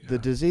that the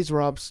disease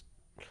robs,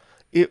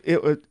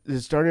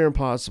 it's starting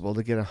impossible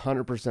to get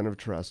 100% of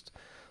trust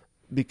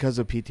because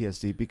of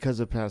PTSD, because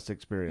of past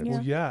experience. Yeah.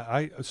 Well,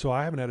 yeah.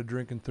 I haven't had a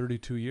drink in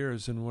 32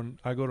 years, and when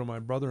I go to my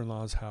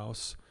brother-in-law's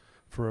house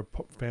for a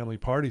family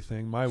party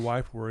thing, my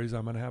wife worries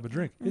I'm going to have a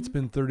drink. It's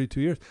been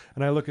 32 years,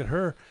 and I look at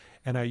her,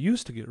 and I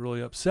used to get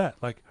really upset.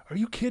 Like, are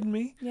you kidding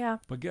me? Yeah.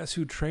 But guess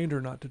who trained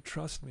her not to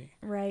trust me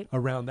Right.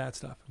 around that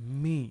stuff?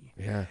 Me.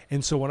 Yeah.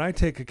 And so when I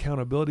take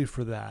accountability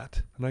for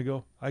that, and I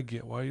go, I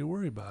get why you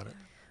worry about it.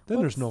 Then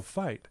Well, there's no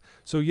fight.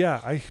 So yeah,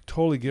 I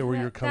totally get where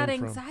you're coming that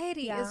from.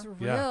 anxiety Yeah. is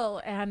Yeah.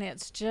 real, and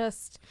it's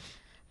just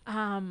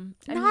Not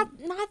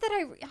that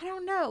I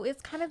don't know.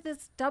 It's kind of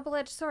this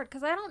double-edged sword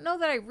because I don't know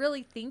that I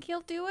really think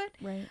he'll do it.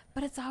 Right.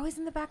 But it's always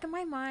in the back of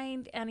my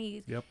mind, and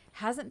he Yep.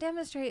 hasn't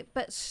demonstrated.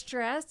 But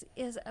stress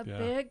is a Yeah,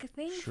 big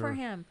thing sure. for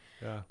him,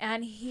 Yeah.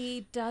 and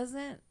he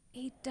doesn't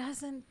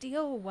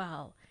deal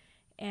well,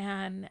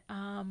 and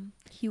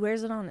He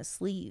wears it on his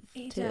sleeve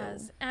he too.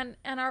 does. And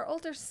our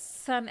older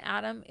son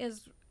Adam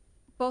is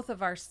both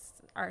of our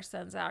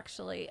sons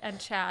actually, and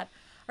Chad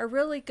are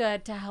really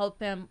good to help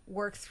him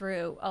work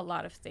through a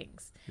lot of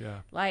things.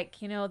 Yeah. Like,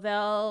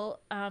 they'll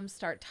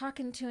start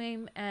talking to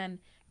him and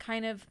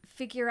kind of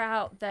figure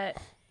out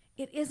that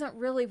it isn't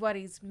really what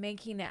he's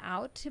making it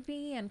out to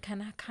be, and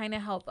kind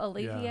of help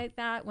alleviate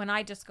that when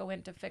I just go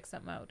into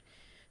fix-it mode.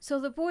 So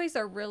the boys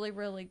are really,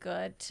 really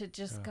good to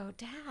just go,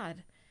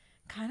 Dad,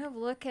 kind of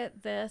look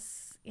at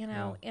this, in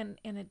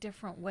a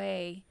different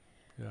way.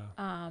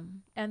 Yeah.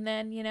 And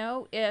then,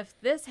 if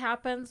this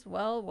happens,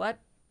 well, what,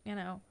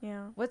 Yeah.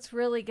 what's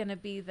really going to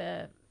be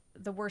the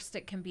worst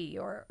it can be,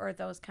 or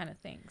those kind of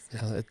things.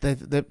 Yeah,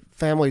 the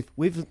family,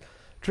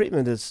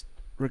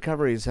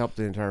 recovery has helped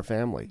the entire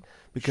family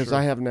because Sure.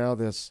 I have now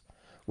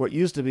what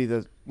used to be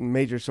the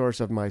major source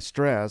of my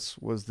stress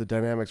was the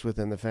dynamics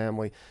within the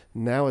family.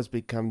 Now has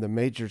become the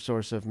major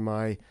source of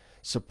my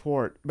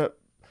support, but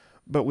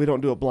we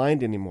don't do it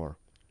blind anymore.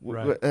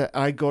 Right.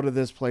 I go to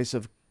this place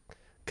of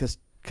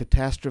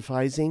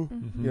catastrophizing,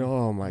 Mhm.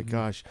 oh my Mhm.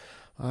 gosh,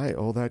 I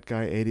owe that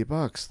guy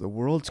 $80. The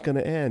world's going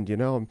to end,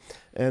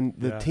 and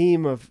the Yeah.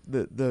 team of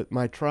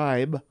my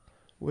tribe,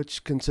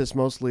 which consists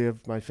mostly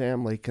of my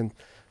family,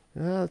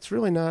 it's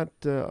really not,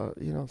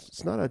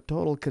 it's not a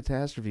total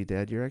catastrophe,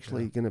 Dad. You're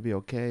actually Yeah. going to be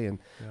okay. And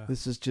Yeah.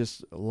 this is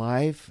just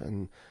life.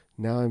 And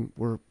now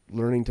we're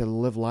learning to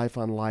live life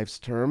on life's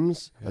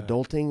terms. Yeah.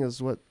 Adulting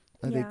is what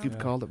I think Yeah. you've Yeah.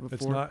 called it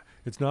before.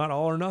 It's not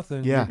all or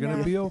nothing. Yeah. You're gonna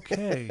Yeah. be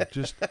okay.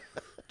 Just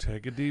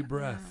take a deep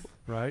breath,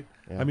 right?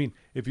 Yeah. I mean,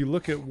 if you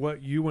look at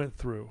what you went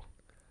through,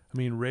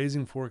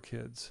 raising 4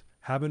 kids,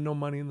 having no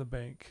money in the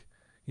bank,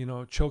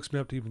 it chokes me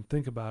up to even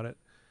think about it.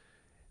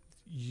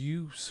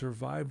 You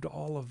survived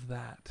all of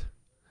that.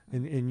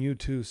 And you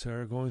too,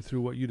 Sarah, going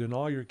through what you did and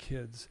all your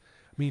kids.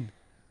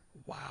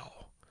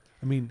 Wow.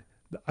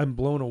 I'm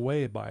blown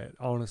away by it,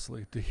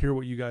 honestly, to hear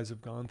what you guys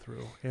have gone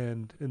through.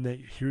 And that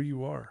here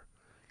you are.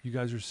 You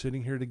guys are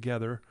sitting here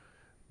together.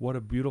 What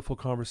a beautiful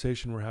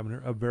conversation we're having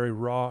here. A very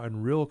raw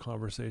and real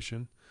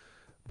conversation.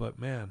 But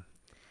man,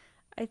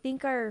 I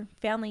think our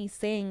family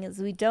saying is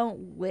we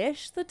don't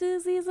wish the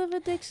disease of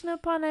addiction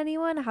upon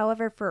anyone.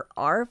 However, for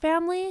our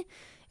family,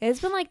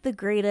 it's been like the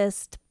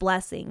greatest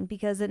blessing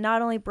because it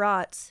not only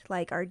brought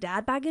like our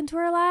dad back into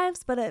our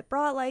lives, but it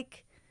brought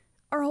like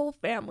our whole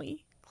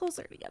family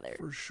closer together.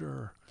 for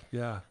sure.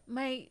 Yeah.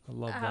 I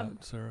love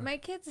that, Sarah. My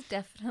kids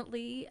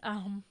definitely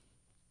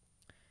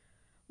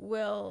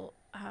will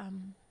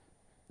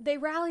they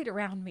rallied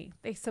around me.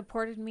 They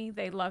supported me.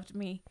 They loved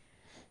me.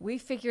 We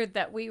figured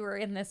that we were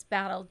in this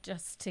battle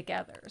just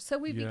together. So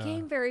we Yeah.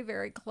 became very,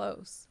 very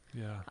close.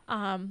 Yeah.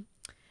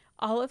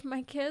 All of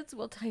my kids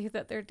will tell you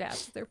that their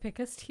dad's their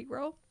biggest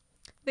hero.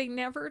 They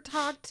never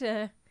talk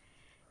to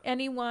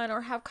anyone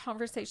or have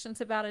conversations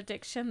about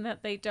addiction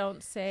that they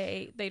don't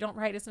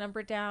write his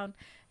number down,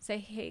 say,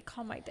 hey,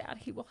 call my dad.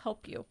 He will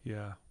help you.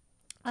 Yeah.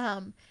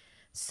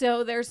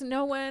 So there's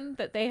no one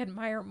that they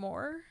admire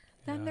more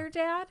than Yeah. their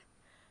dad.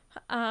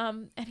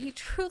 And he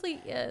truly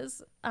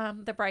is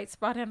the bright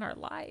spot in our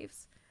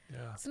lives.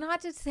 Yeah. It's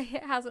not to say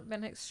it hasn't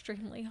been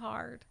extremely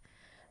hard,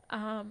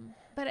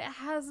 but it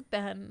has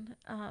been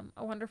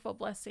a wonderful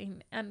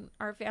blessing. And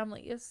our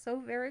family is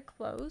so very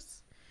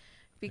close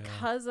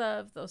because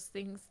of those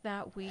things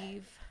that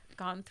we've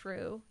gone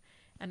through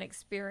and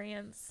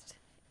experienced.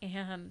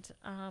 And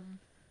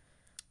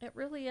it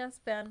really has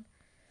been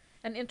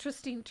an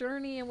interesting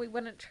journey, and we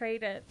wouldn't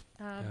trade it.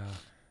 Yeah.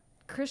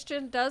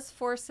 Christian does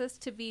force us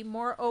to be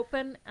more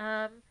open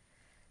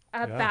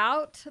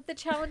about the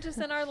challenges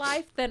in our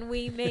life than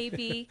we may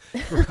be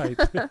Right.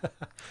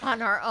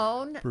 on our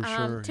own. For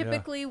sure, yeah.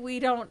 Typically, we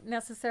don't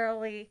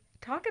necessarily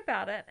talk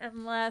about it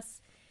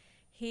unless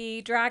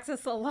he drags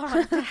us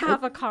along to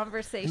have a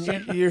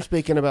conversation. You're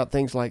speaking about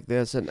things like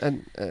this,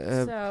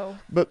 So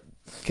but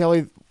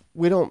Kelly,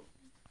 we don't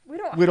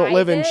we don't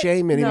live hide in it.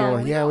 shame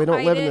anymore. we Yeah, don't we don't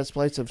hide live in it. this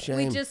place of shame.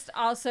 We just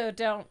also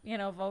don't,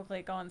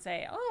 vocally go and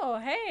say, "Oh,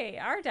 hey,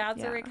 our dad's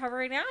Yeah. a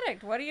recovering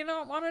addict. What do you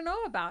not want to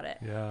know about it?"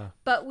 Yeah.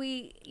 But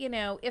we,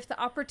 if the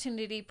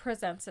opportunity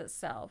presents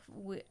itself,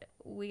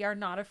 we are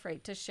not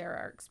afraid to share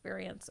our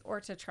experience or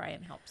to try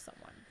and help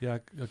someone. Yeah.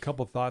 A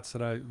couple thoughts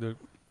that are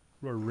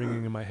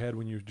ringing in my head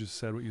when you just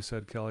said what you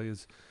said, Kelly,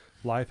 is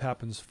life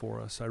happens for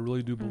us. I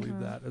really do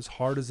believe that. As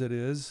hard as it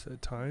is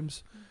at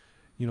times,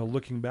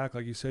 looking back,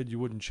 like you said, you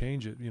wouldn't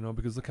change it,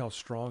 because look how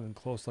strong and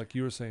close, like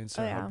you were saying,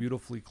 Sarah, how yeah.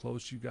 beautifully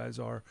close you guys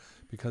are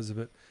because of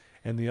it.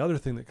 And the other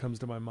thing that comes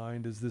to my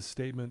mind is this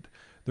statement,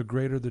 the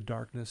greater the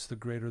darkness, the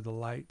greater the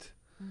light.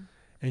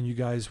 And you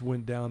guys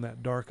went down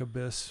that dark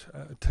abyss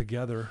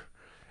together,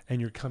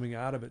 and you're coming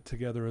out of it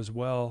together as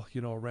well,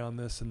 around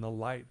this and the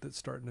light that's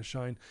starting to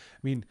shine.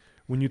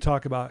 When you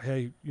talk about,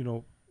 hey,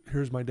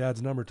 here's my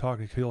dad's number,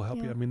 talking, he'll help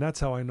you. Yeah. I mean, that's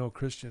how I know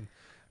Christian.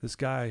 This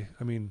guy,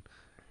 I mean,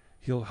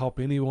 he'll help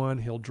anyone.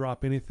 He'll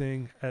drop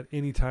anything at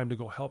any time to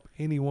go help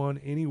anyone,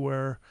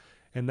 anywhere.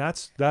 And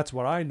that's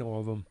what I know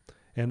of him.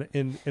 And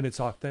it's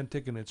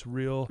authentic and it's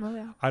real. Oh,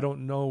 yeah. I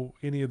don't know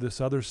any of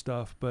this other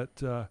stuff, but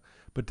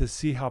to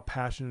see how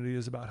passionate he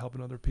is about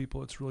helping other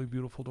people, it's really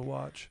beautiful to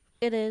watch.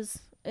 It is.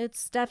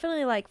 It's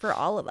definitely like for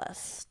all of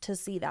us to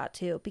see that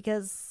too,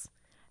 because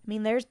I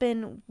mean, there's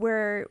been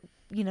where,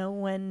 you know,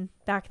 when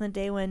back in the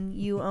day when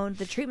you owned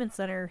the treatment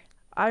center,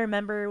 I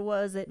remember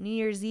was it New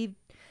Year's Eve,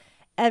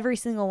 every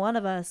single one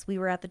of us, we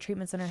were at the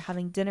treatment center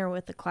having dinner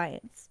with the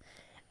clients.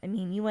 I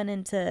mean, you went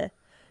into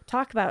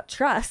talk about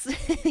trust.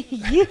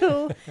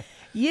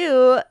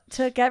 you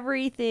took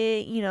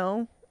everything, you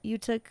know, you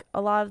took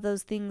a lot of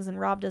those things and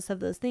robbed us of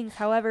those things.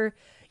 However,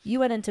 you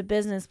went into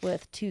business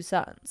with 2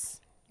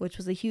 sons, which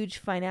was a huge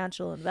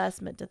financial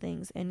investment to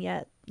things. And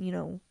yet, you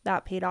know,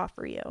 that paid off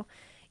for you.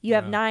 You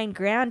have 9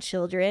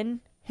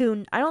 grandchildren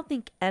who I don't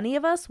think any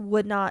of us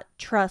would not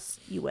trust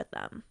you with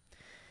them,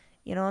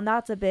 you know, and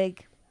that's a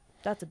big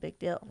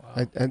deal.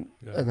 Wow.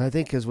 And I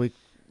think as we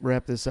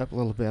wrap this up a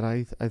little bit,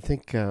 I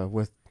think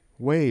with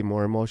way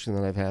more emotion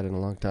than I've had in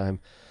a long time,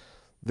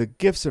 the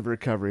gifts of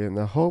recovery and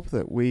the hope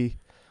that we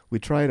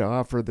try to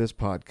offer this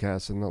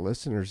podcast and the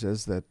listeners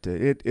is that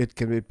it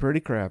can be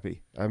pretty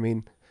crappy. I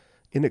mean,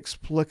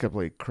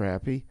 inexplicably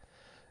crappy.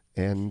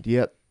 And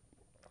yet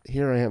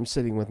here I am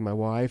sitting with my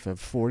wife of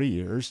 40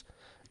 years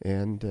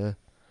and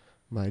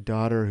my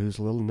daughter who's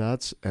a little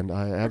nuts, and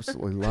I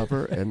absolutely love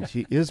her, and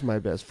she is my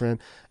best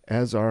friend,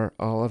 as are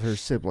all of her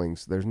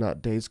siblings. There's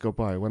not days go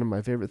by. One of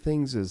my favorite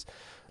things is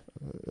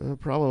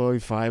probably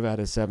 5 out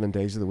of 7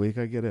 days of the week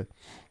I get a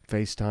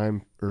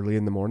FaceTime early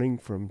in the morning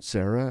from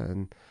Sarah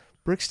and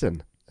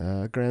Brixton,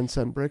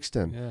 grandson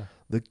Brixton. Yeah.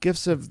 The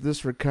gifts of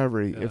this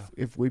recovery, Yeah.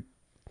 if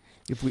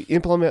we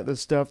implement the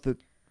stuff that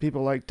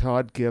people like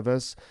Todd give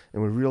us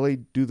and we really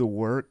do the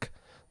work,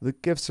 the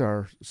gifts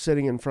are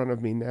sitting in front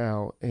of me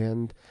now,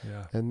 and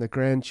the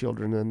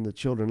grandchildren and the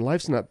children.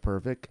 Life's not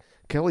perfect.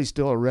 Kelly's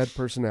still a red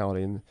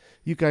personality, and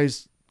you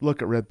guys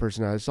look at red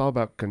personality. It's all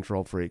about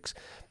control freaks.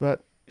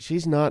 But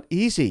she's not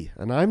easy,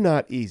 and I'm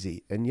not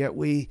easy, and yet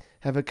we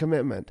have a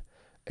commitment,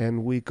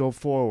 and we go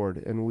forward,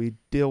 and we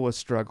deal with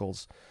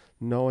struggles,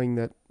 knowing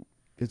that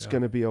it's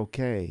going to be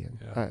okay.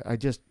 And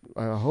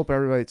I hope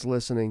everybody that's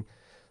listening,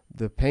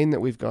 the pain that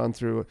we've gone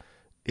through,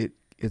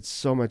 it's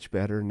so much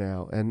better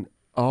now, and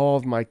all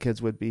of my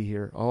kids would be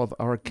here. All of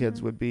our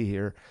kids would be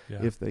here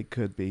if they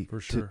could be,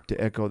 for sure,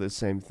 to echo the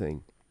same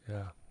thing.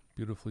 Yeah,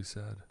 beautifully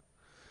said.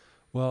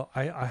 Well,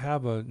 I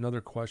have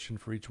another question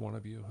for each one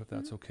of you, if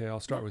that's okay.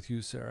 I'll start with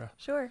you, Sarah.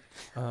 Sure.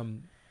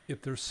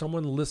 If there's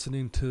someone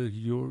listening to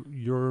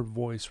your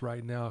voice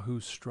right now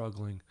who's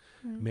struggling,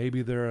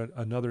 maybe they're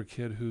another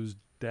kid whose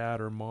dad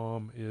or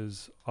mom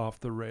is off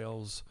the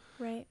rails,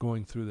 Right.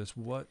 going through this.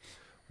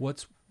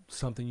 What's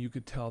something you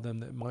could tell them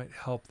that might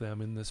help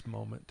them in this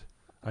moment?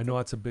 I know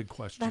that's a big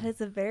question. That is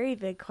a very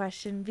big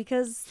question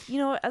because, you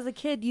know, as a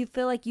kid, you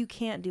feel like you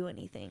can't do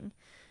anything.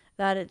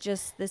 That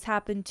this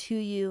happened to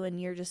you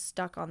and you're just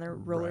stuck on the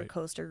roller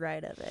coaster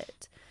ride of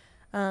it.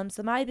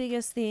 So my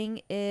biggest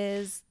thing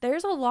is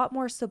there's a lot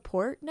more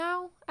support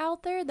now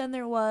out there than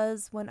there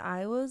was when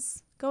I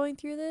was going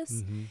through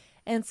this. Mm-hmm.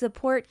 And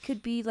support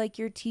could be like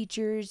your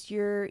teachers,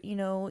 your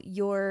even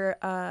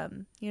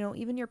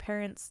your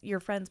parents, your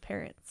friends'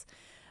 parents.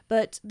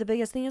 But the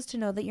biggest thing is to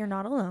know that you're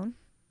not alone.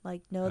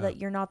 Like, know that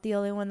you're not the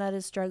only one that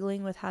is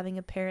struggling with having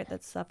a parent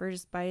that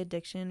suffers by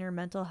addiction or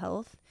mental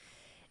health.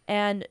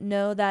 And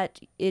know that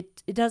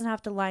it doesn't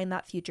have to line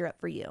that future up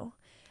for you.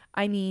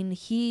 I mean,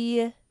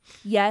 he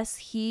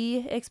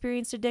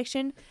experienced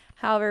addiction.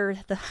 However,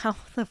 how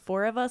the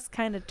 4 of us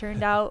kind of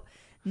turned out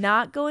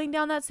not going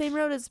down that same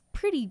road is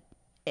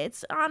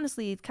it's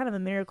honestly kind of a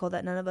miracle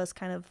that none of us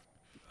kind of,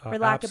 for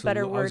lack of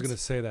better words, I was going to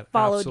say that.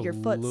 followed Absolutely.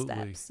 your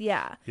footsteps.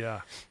 Yeah.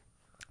 Yeah.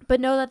 But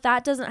know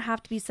that doesn't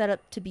have to be set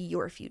up to be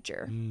your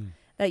future.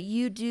 That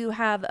you do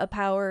have a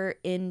power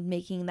in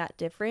making that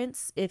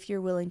difference if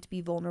you're willing to be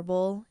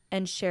vulnerable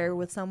and share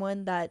with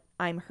someone that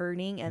I'm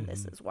hurting and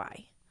this is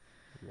why.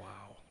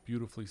 Wow.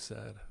 Beautifully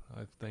said.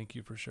 I thank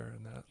you for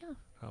sharing that. Yeah.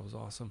 That was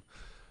awesome.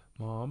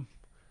 Mom,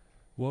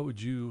 what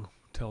would you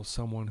tell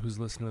someone who's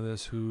listening to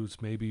this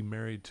who's maybe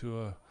married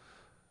to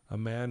a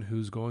man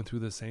who's going through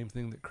the same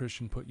thing that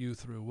Christian put you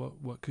through?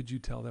 What could you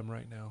tell them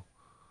right now?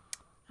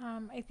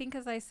 I think,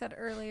 as I said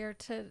earlier,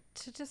 to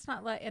just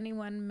not let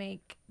anyone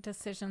make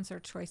decisions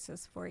or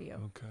choices for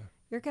you. Okay.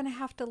 You're going to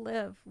have to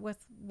live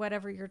with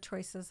whatever your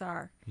choices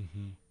are.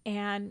 Mm-hmm.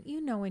 And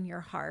you know in your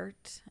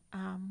heart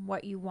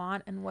what you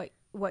want and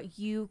what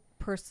you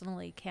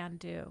personally can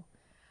do.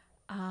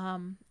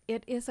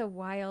 It is a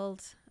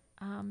wild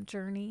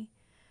journey,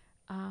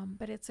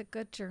 but it's a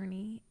good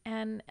journey.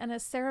 And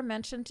as Sarah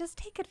mentioned, just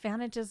take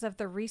advantages of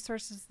the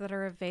resources that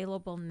are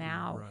available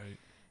now. Right.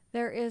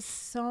 There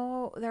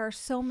are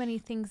so many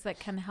things that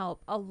can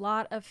help. A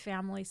lot of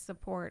family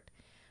support,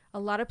 a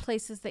lot of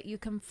places that you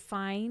can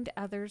find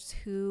others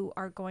who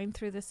are going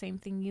through the same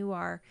thing you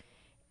are,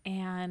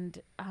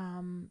 and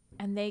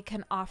they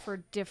can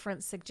offer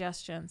different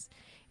suggestions.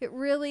 It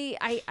really,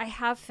 I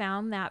have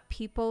found that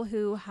people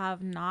who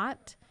have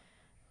not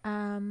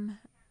had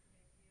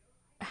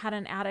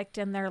an addict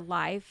in their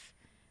life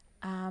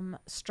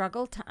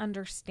struggle to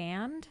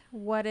understand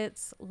what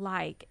it's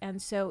like.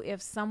 And so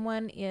if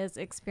someone is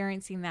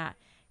experiencing that,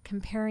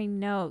 comparing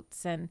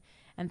notes and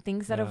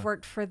things that have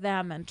worked for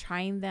them and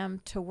trying them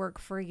to work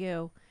for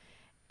you.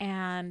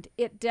 And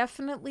it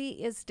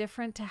definitely is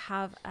different to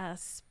have a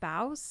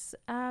spouse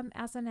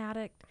as an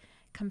addict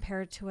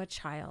compared to a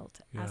child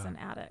as an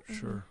addict.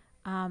 Sure.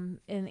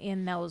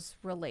 In those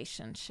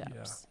relationships.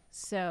 Yeah.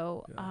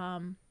 So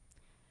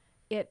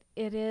it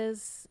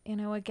is,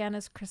 again,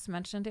 as Chris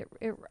mentioned,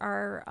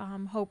 our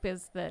hope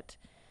is that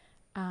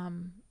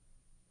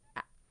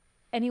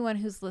anyone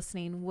who's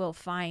listening will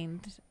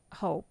find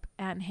hope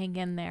and hang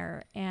in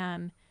there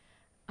and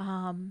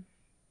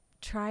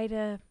try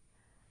to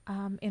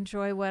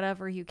enjoy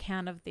whatever you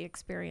can of the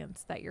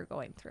experience that you're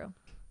going through.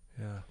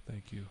 Yeah,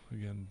 thank you.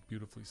 Again,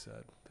 beautifully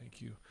said.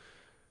 Thank you.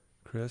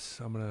 Chris,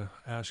 I'm going to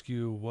ask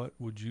you, what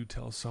would you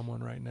tell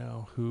someone right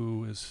now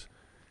who is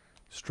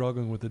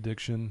struggling with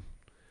addiction,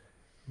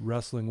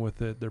 wrestling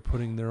with it, they're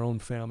putting their own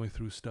family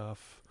through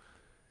stuff?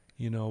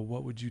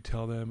 What would you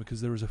tell them?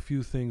 Because there was a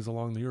few things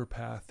along your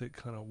path that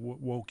kind of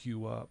woke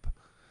you up,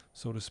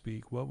 so to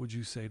speak. What would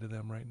you say to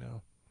them right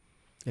now?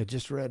 I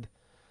just read,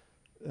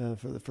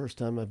 for the first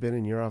time, I've been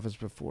in your office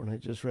before, and I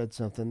just read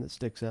something that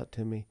sticks out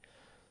to me.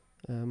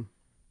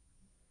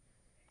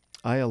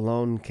 I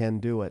alone can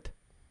do it,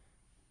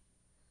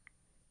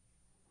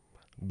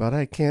 but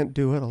I can't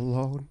do it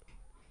alone.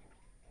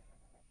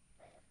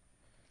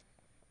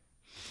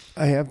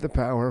 I have the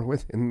power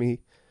within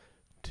me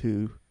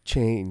to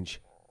change,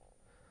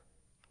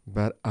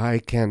 but I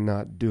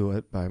cannot do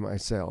it by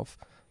myself.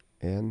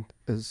 And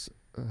as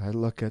I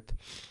look at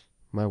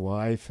my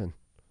wife and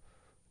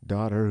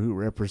daughter, who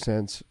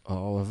represents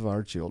all of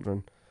our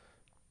children,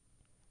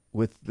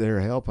 with their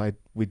help,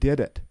 we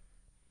did it.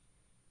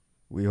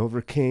 We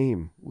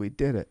overcame. We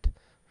did it.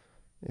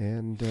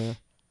 And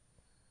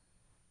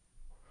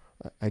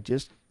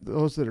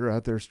those that are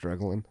out there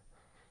struggling,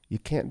 you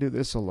can't do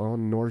this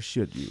alone, nor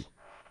should you.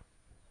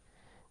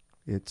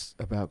 It's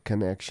about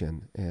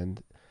connection,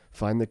 and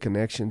find the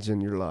connections in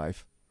your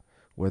life,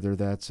 whether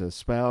that's a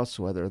spouse,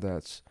 whether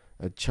that's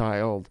a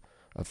child,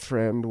 a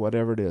friend,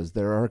 whatever it is.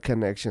 There are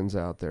connections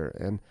out there,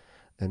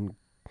 and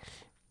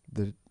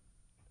the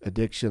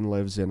addiction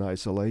lives in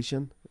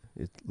isolation.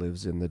 It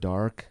lives in the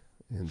dark,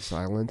 in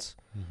silence,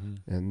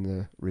 and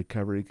the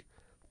recovery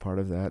part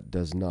of that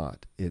does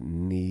not. It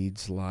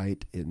needs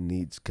light. It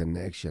needs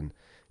connection.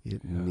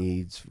 It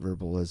needs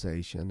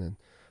verbalization, and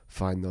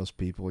find those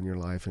people in your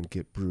life and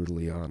get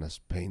brutally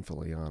honest,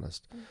 painfully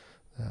honest.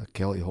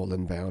 Kelly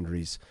holding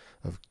boundaries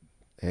of,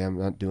 hey, I'm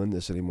not doing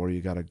this anymore,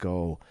 you got to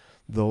go.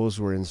 Those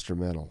were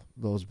instrumental.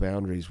 Those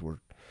boundaries were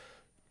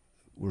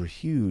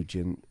huge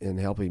in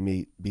helping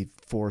me be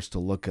forced to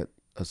look at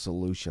a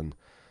solution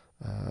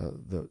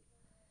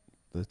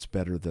that's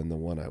better than the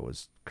one I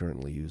was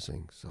currently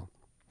using. So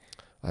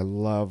I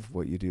love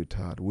what you do,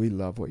 Todd. We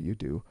love what you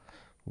do.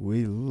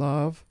 We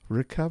love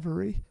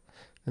recovery,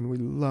 and we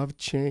love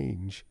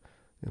change.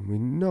 And we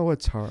know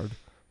it's hard,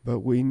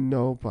 but we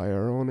know by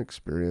our own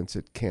experience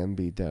it can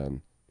be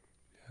done.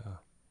 Yeah.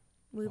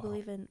 We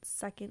believe in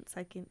second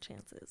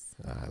chances.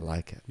 I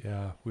like it.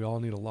 Yeah, we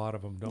all need a lot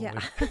of them, don't we?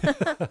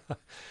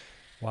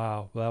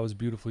 Wow, well, that was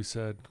beautifully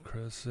said,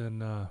 Chris.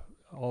 And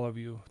all of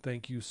you,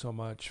 thank you so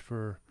much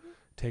for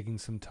taking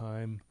some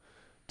time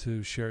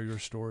to share your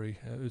story.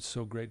 It's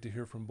so great to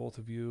hear from both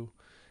of you,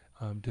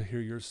 to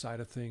hear your side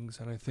of things.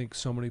 And I think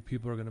so many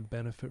people are going to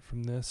benefit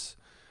from this.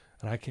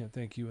 And I can't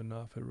thank you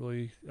enough.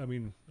 I've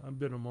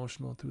been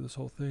emotional through this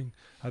whole thing.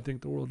 I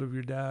think the world of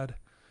your dad.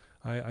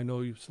 I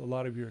know a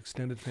lot of your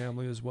extended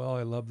family as well.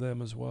 I love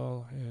them as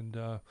well. And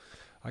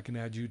I can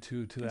add you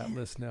to that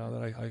list now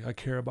that I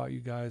care about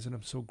you guys. And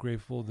I'm so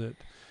grateful that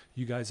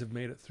you guys have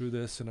made it through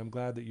this. And I'm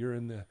glad that you're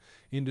in the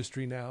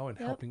industry now and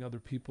helping other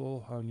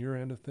people on your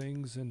end of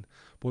things. And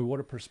boy, what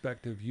a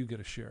perspective you get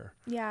to share.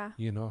 Yeah.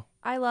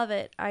 I love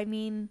it. I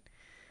mean,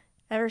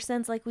 ever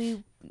since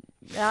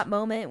that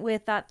moment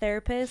with that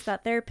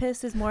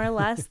therapist is more or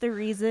less the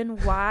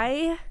reason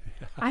why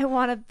I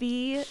want to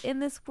be in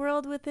this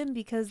world with him,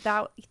 because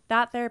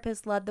that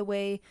therapist led the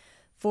way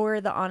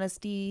for the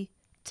honesty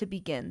to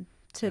begin,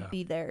 to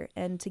be there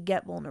and to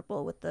get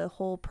vulnerable with the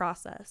whole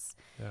process.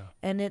 Yeah.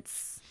 And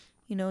it's,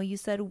 you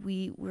said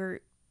we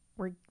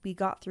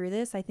got through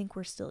this. I think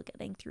we're still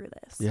getting through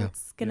this. Yeah.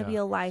 It's going to be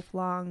a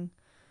lifelong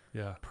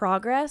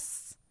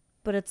progress.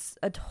 But it's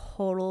a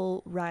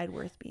total ride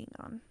worth being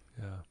on.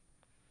 Yeah.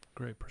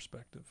 Great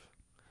perspective.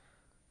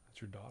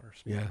 That's your daughter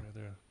speaking right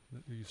there.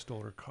 You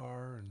stole her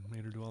car and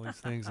made her do all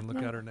these things, and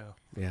look at her now.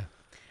 Yeah.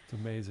 It's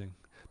amazing.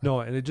 No,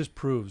 and it just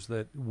proves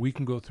that we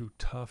can go through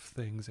tough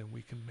things and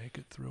we can make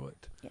it through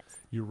it. Yes.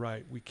 You're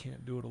right. We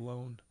can't do it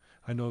alone.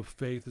 I know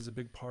faith is a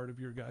big part of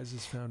your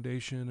guys'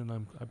 foundation, and I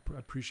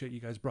appreciate you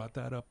guys brought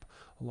that up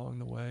along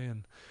the way.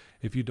 And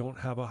if you don't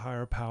have a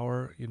higher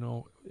power,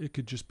 it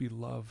could just be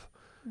love.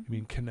 I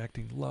mean,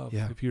 connecting, love.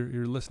 Yeah. If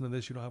you're listening to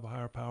this, you don't have a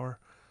higher power,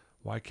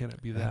 why can't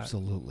it be that?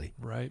 Absolutely.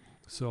 Right?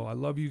 So I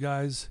love you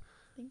guys.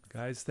 Thanks.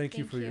 Guys, thank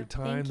you Thank for you. your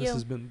time. Thank This you.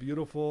 has been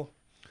beautiful.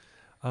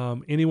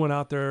 Anyone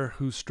out there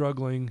who's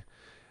struggling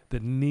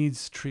that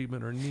needs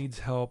treatment or needs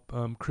help,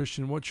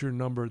 Christian, what's your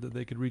number that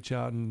they could reach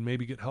out and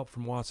maybe get help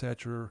from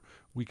Wasatch, or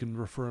we can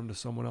refer them to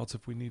someone else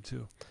if we need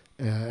to?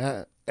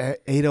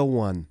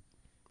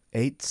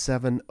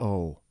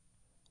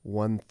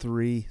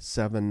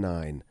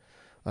 801-870-1379.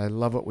 I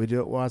love what we do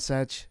at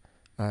Wasatch.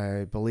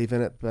 I believe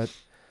in it, but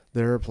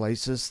there are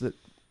places that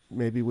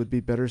maybe would be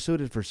better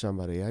suited for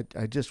somebody.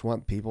 I just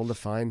want people to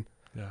find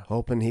Yeah.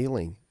 hope and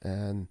healing,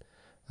 and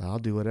I'll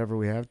do whatever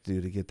we have to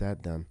do to get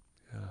that done.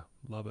 Yeah,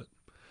 love it.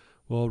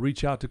 Well,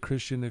 reach out to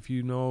Christian if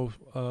you know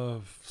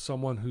of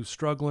someone who's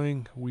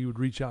struggling. We would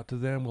reach out to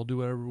them. We'll do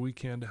whatever we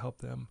can to help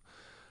them.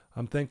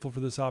 I'm thankful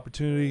for this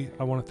opportunity.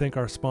 I want to thank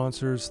our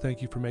sponsors.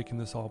 Thank you for making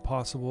this all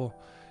possible.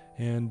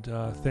 And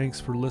thanks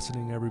for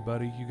listening,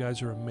 everybody. You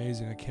guys are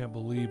amazing. I can't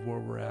believe where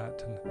we're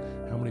at and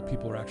how many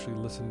people are actually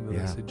listening to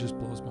this. Yeah. It just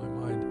blows my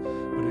mind.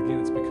 But again,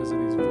 it's because of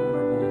these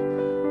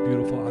vulnerable,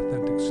 beautiful,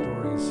 authentic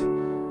stories.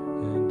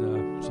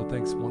 And so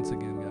thanks once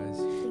again, guys.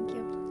 Thank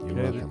you. You're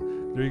Okay.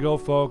 welcome. There you go,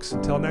 folks.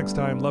 Until next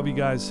time, love you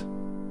guys.